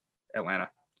I'm Atlanta.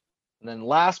 And then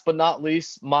last but not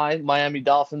least, my Miami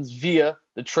Dolphins via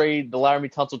the Laramie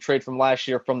Tunsil trade from last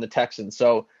year from the Texans.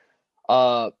 So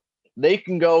they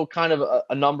can go kind of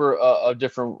a number of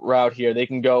different route here. They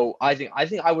can go. I think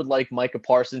I would like Micah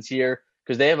Parsons here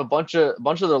because they have a bunch of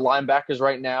their linebackers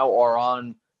right now are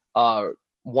on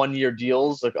 1-year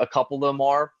deals. Like a couple of them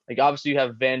are. Like obviously you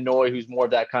have Van Noy, who's more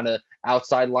of that kind of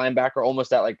outside linebacker, almost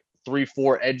that like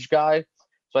 3-4 edge guy.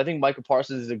 So I think Micah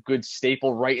Parsons is a good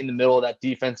staple right in the middle of that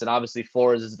defense, and obviously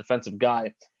Flores is a defensive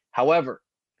guy. However,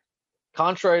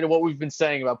 contrary to what we've been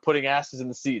saying about putting asses in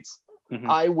the seats,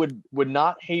 I would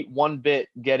not hate one bit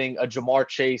getting a Jamar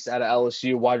Chase out of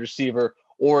LSU wide receiver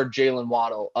or Jalen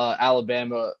Waddle,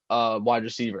 Alabama wide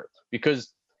receiver,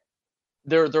 because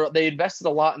they invested a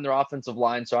lot in their offensive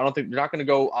line. So I don't think they're not going to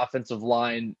go offensive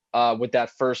line with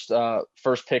that first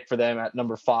pick for them at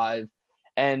number 5.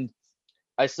 And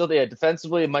I still think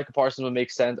defensively, Micah Parsons would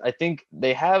make sense. I think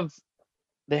they have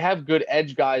good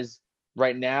edge guys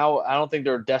right now. I don't think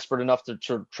they're desperate enough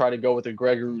to try to go with a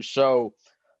Gregory Rousseau.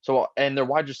 So, and their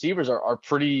wide receivers are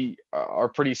pretty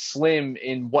slim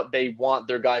in what they want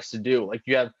their guys to do. Like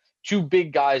you have 2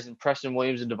 big guys in Preston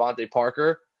Williams and Devontae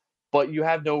Parker, but you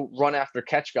have no run after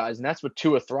catch guys. And that's what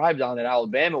Tua thrived on at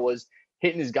Alabama, was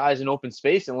hitting his guys in open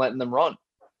space and letting them run,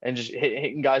 and just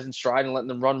hitting guys in stride and letting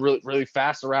them run really, really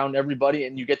fast around everybody.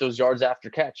 And you get those yards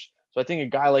after catch. So I think a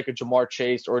guy like a Jamar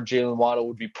Chase or Jalen Waddle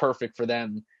would be perfect for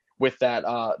them with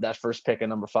that first pick at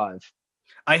number 5.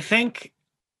 I think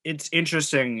it's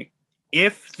interesting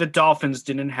if the Dolphins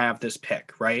didn't have this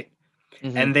pick, right?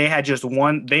 And they had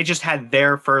they just had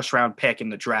their first round pick in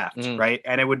the draft, right?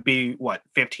 And it would be what,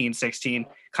 15, 16,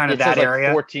 kind of that area.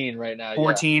 Like 14 right now.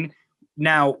 14. Yeah.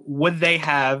 Now, would they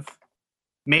have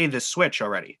made this switch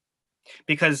already?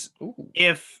 Because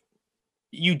if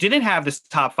you didn't have this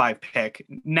top 5 pick,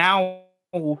 now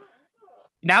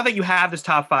that you have this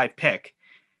top 5 pick,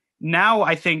 now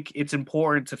I think it's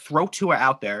important to throw Tua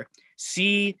out there,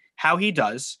 see how he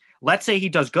does. Let's say he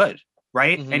does good,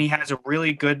 right? And he has a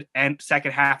really good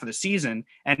second half of the season.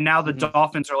 And now the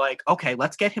Dolphins are like, okay,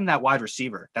 let's get him that wide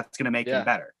receiver that's going to make him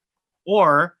better.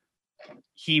 Or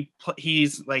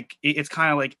he's like, it's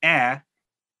kind of like,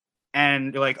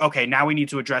 and you're like, okay, now we need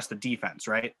to address the defense,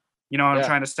 right? You know what I'm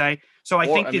trying to say? So I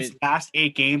think this last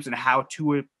 8 games and how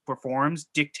Tua performs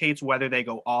dictates whether they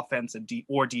go offense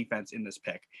or defense in this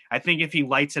pick. I think if he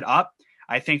lights it up,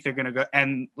 I think they're going to go.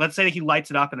 And let's say he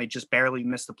lights it up and they just barely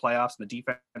miss the playoffs and the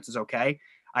defense is okay.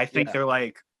 I think they're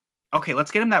like, okay,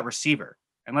 let's get him that receiver.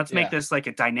 And let's make this like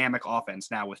a dynamic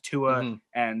offense now with Tua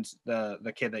and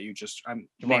the kid that you just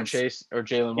Jamar Chase or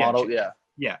Jalen Waddle.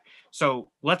 Yeah. So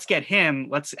let's get him.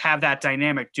 Let's have that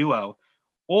dynamic duo.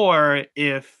 Or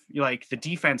if like the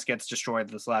defense gets destroyed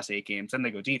this last 8 games, then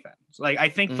they go defense. Like I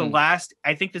think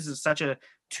I think this is such a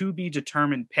to be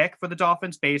determined pick for the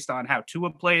Dolphins based on how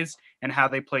Tua plays and how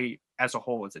they play as a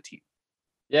whole as a team.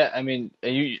 Yeah, I mean,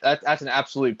 that's an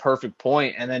absolutely perfect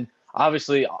point. And then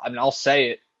obviously, I mean, I'll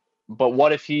say it, but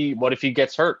what if he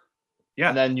gets hurt?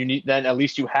 Yeah, and then at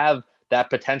least you have that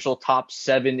potential top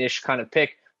 7-ish kind of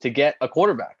pick to get a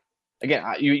quarterback. Again,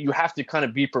 you have to kind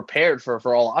of be prepared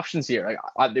for all options here.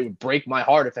 Like, it would break my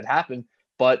heart if it happened,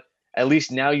 but at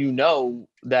least now you know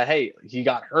that, hey, he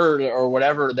got hurt or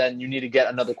whatever, then you need to get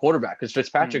another quarterback because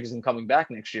Fitzpatrick isn't coming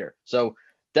back next year. So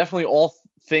definitely all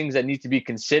things that need to be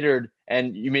considered.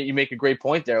 And you make a great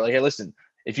point there. Like, hey, listen,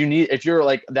 if you're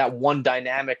like that one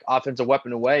dynamic offensive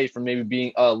weapon away from maybe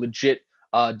being a legit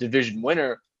division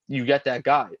winner, you get that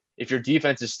guy. If your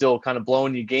defense is still kind of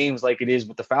blowing you games like it is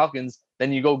with the Falcons,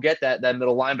 then you go get that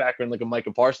middle linebacker and like a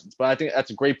Micah Parsons. But I think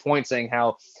that's a great point, saying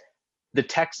how the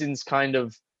Texans kind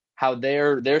of how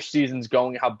their season's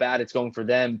going, how bad it's going for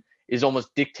them is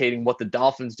almost dictating what the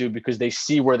Dolphins do because they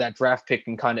see where that draft pick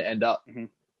can kind of end up.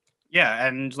 Yeah,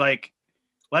 and like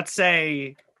let's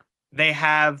say they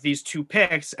have these 2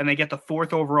 picks and they get the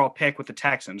 4th overall pick with the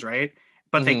Texans, right?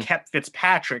 But they kept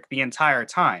Fitzpatrick the entire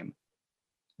time.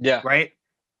 Yeah. Right?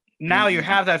 Now you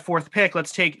have that 4th pick.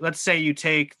 Let's say you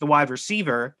take the wide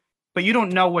receiver, but you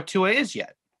don't know what Tua is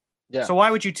yet. Yeah. So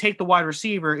why would you take the wide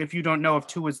receiver if you don't know if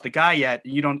Tua's the guy yet?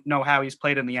 You don't know how he's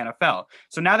played in the NFL.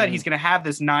 So now that he's going to have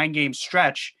this 9-game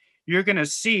stretch, you're going to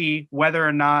see whether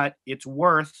or not it's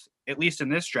worth, at least in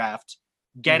this draft,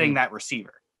 getting that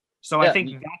receiver. So I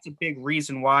think that's a big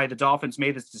reason why the Dolphins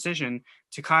made this decision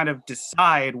to kind of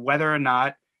decide whether or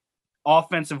not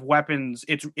offensive weapons,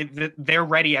 they're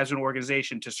ready as an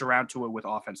organization to surround Tua with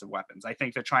offensive weapons. I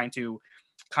think they're trying to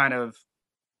kind of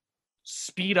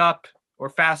speed up or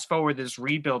fast forward this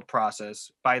rebuild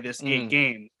process by this 8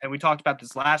 games. And we talked about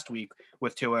this last week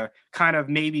with Tua, kind of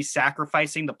maybe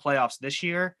sacrificing the playoffs this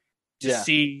year to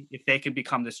see if they can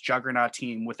become this juggernaut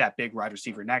team with that big wide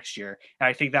receiver next year. And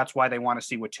I think that's why they want to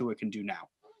see what Tua can do now.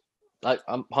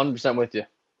 I'm 100% with you.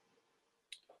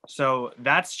 So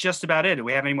that's just about it. Do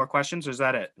we have any more questions, or is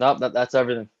that it? No, that's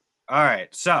everything. All right.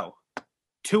 So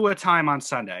Tua time on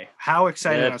Sunday. How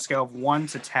excited on a scale of 1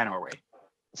 to 10 are we?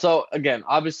 So again,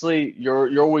 obviously you're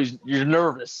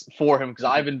nervous for him because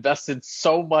I've invested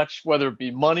so much, whether it be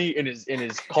money in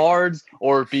his cards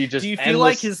or it be just. Do you feel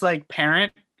like his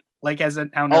parent, as a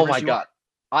how nervous? Oh my God.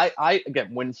 I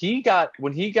again, when he got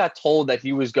told that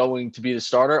he was going to be the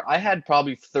starter, I had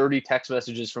probably 30 text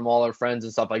messages from all our friends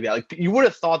and stuff like that. Like, you would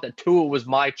have thought that Tua was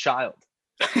my child,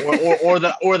 or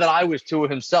that I was Tua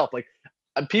himself. Like,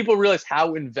 people realize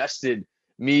how invested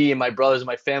me and my brothers and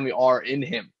my family are in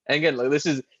him. And again, like, this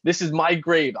is my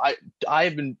grave. I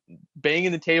have been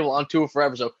banging the table on Tua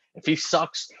forever. So if he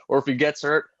sucks or if he gets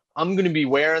hurt, I'm going to be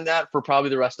wearing that for probably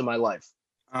the rest of my life.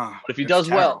 But if he does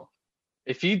well.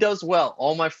 If he does well,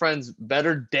 all my friends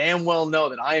better damn well know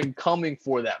that I am coming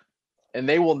for them, and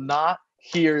they will not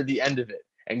hear the end of it.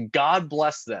 And God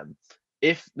bless them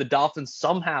if the Dolphins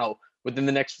somehow, within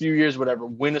the next few years, whatever,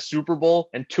 win a Super Bowl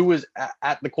and Tua is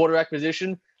at the quarterback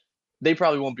position, they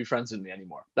probably won't be friends with me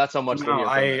anymore. That's how much. No,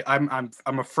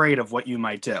 I'm afraid of what you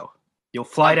might do. You'll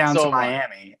fly down to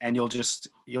Miami and you'll just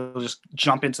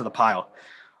jump into the pile.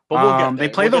 But we'll get there. They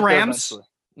play the Rams.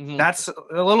 That's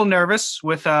a little nervous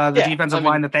with the defensive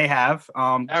line that they have,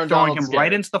 throwing him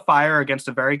right into the fire against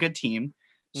a very good team.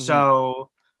 So,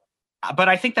 but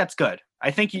I think that's good. I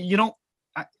think you don't.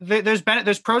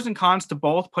 There's pros and cons to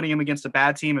both putting him against a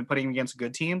bad team and putting him against a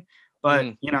good team.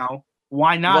 But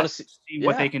why not see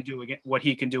what they can do what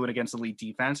he can do against elite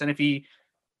defense? And if he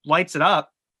lights it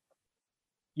up,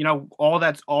 all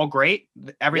that's all great.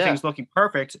 Everything's looking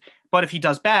perfect. But if he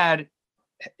does bad,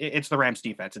 it's the Rams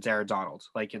defense. It's Aaron Donald.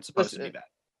 Like, it's supposed to be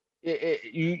that.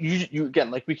 You again,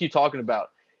 like we keep talking about,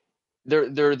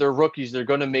 they're rookies. They're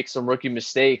going to make some rookie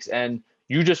mistakes, and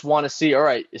you just want to see. All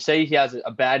right, say he has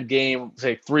a bad game,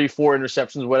 say 3-4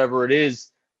 interceptions, whatever it is.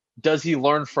 Does he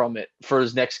learn from it for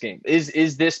his next game?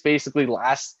 Is this basically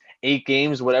last 8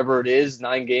 games, whatever it is,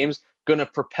 9 games, going to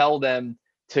propel them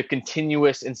to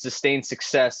continuous and sustained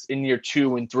success in year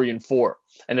 2 and 3 and 4?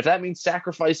 And if that means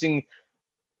sacrificing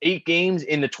 8 games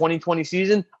in the 2020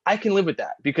 season, I can live with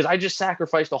that, because I just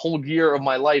sacrificed a whole year of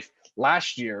my life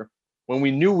last year when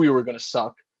we knew we were going to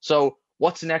suck. So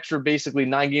what's an extra basically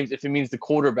 9 games if it means the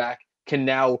quarterback can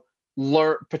now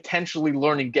potentially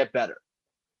learn and get better?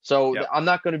 So I'm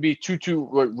not going to be too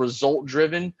result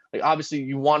driven. Like, obviously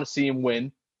you want to see him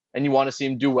win and you want to see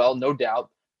him do well, no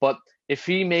doubt. But if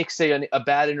he makes, say, a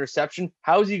bad interception,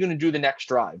 how is he going to do the next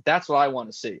drive? That's what I want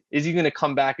to see. Is he going to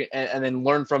come back and then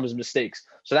learn from his mistakes?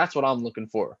 So that's what I'm looking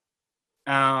for.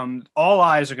 All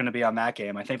eyes are going to be on that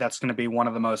game. I think that's going to be one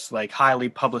of the most highly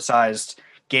publicized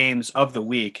games of the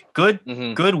week. Good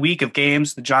week of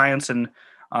games. The Giants and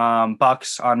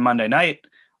Bucks on Monday night.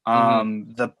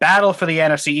 The battle for the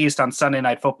NFC East on Sunday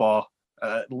Night Football.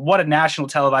 What a national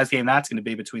televised game that's going to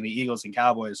be between the Eagles and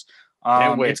Cowboys.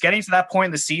 It's getting to that point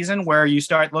in the season where you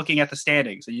start looking at the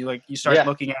standings and you start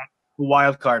looking at the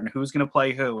wild card and who's going to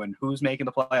play who and who's making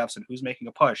the playoffs and who's making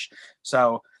a push.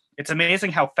 So it's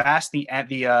amazing how fast the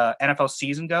NFL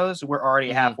season goes. We're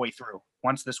already halfway through.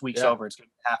 Once this week's over, it's going to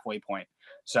be the halfway point.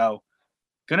 So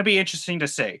going to be interesting to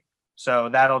see. So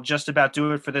that'll just about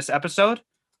do it for this episode.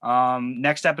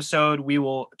 Next episode, we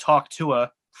will talk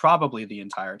Tua probably the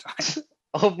entire time.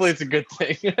 Hopefully it's a good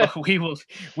thing.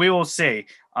 we will see.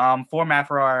 For Matt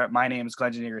Farrar, my name is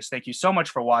Glenn Janigris. Thank you so much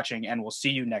for watching, and we'll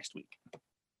see you next week.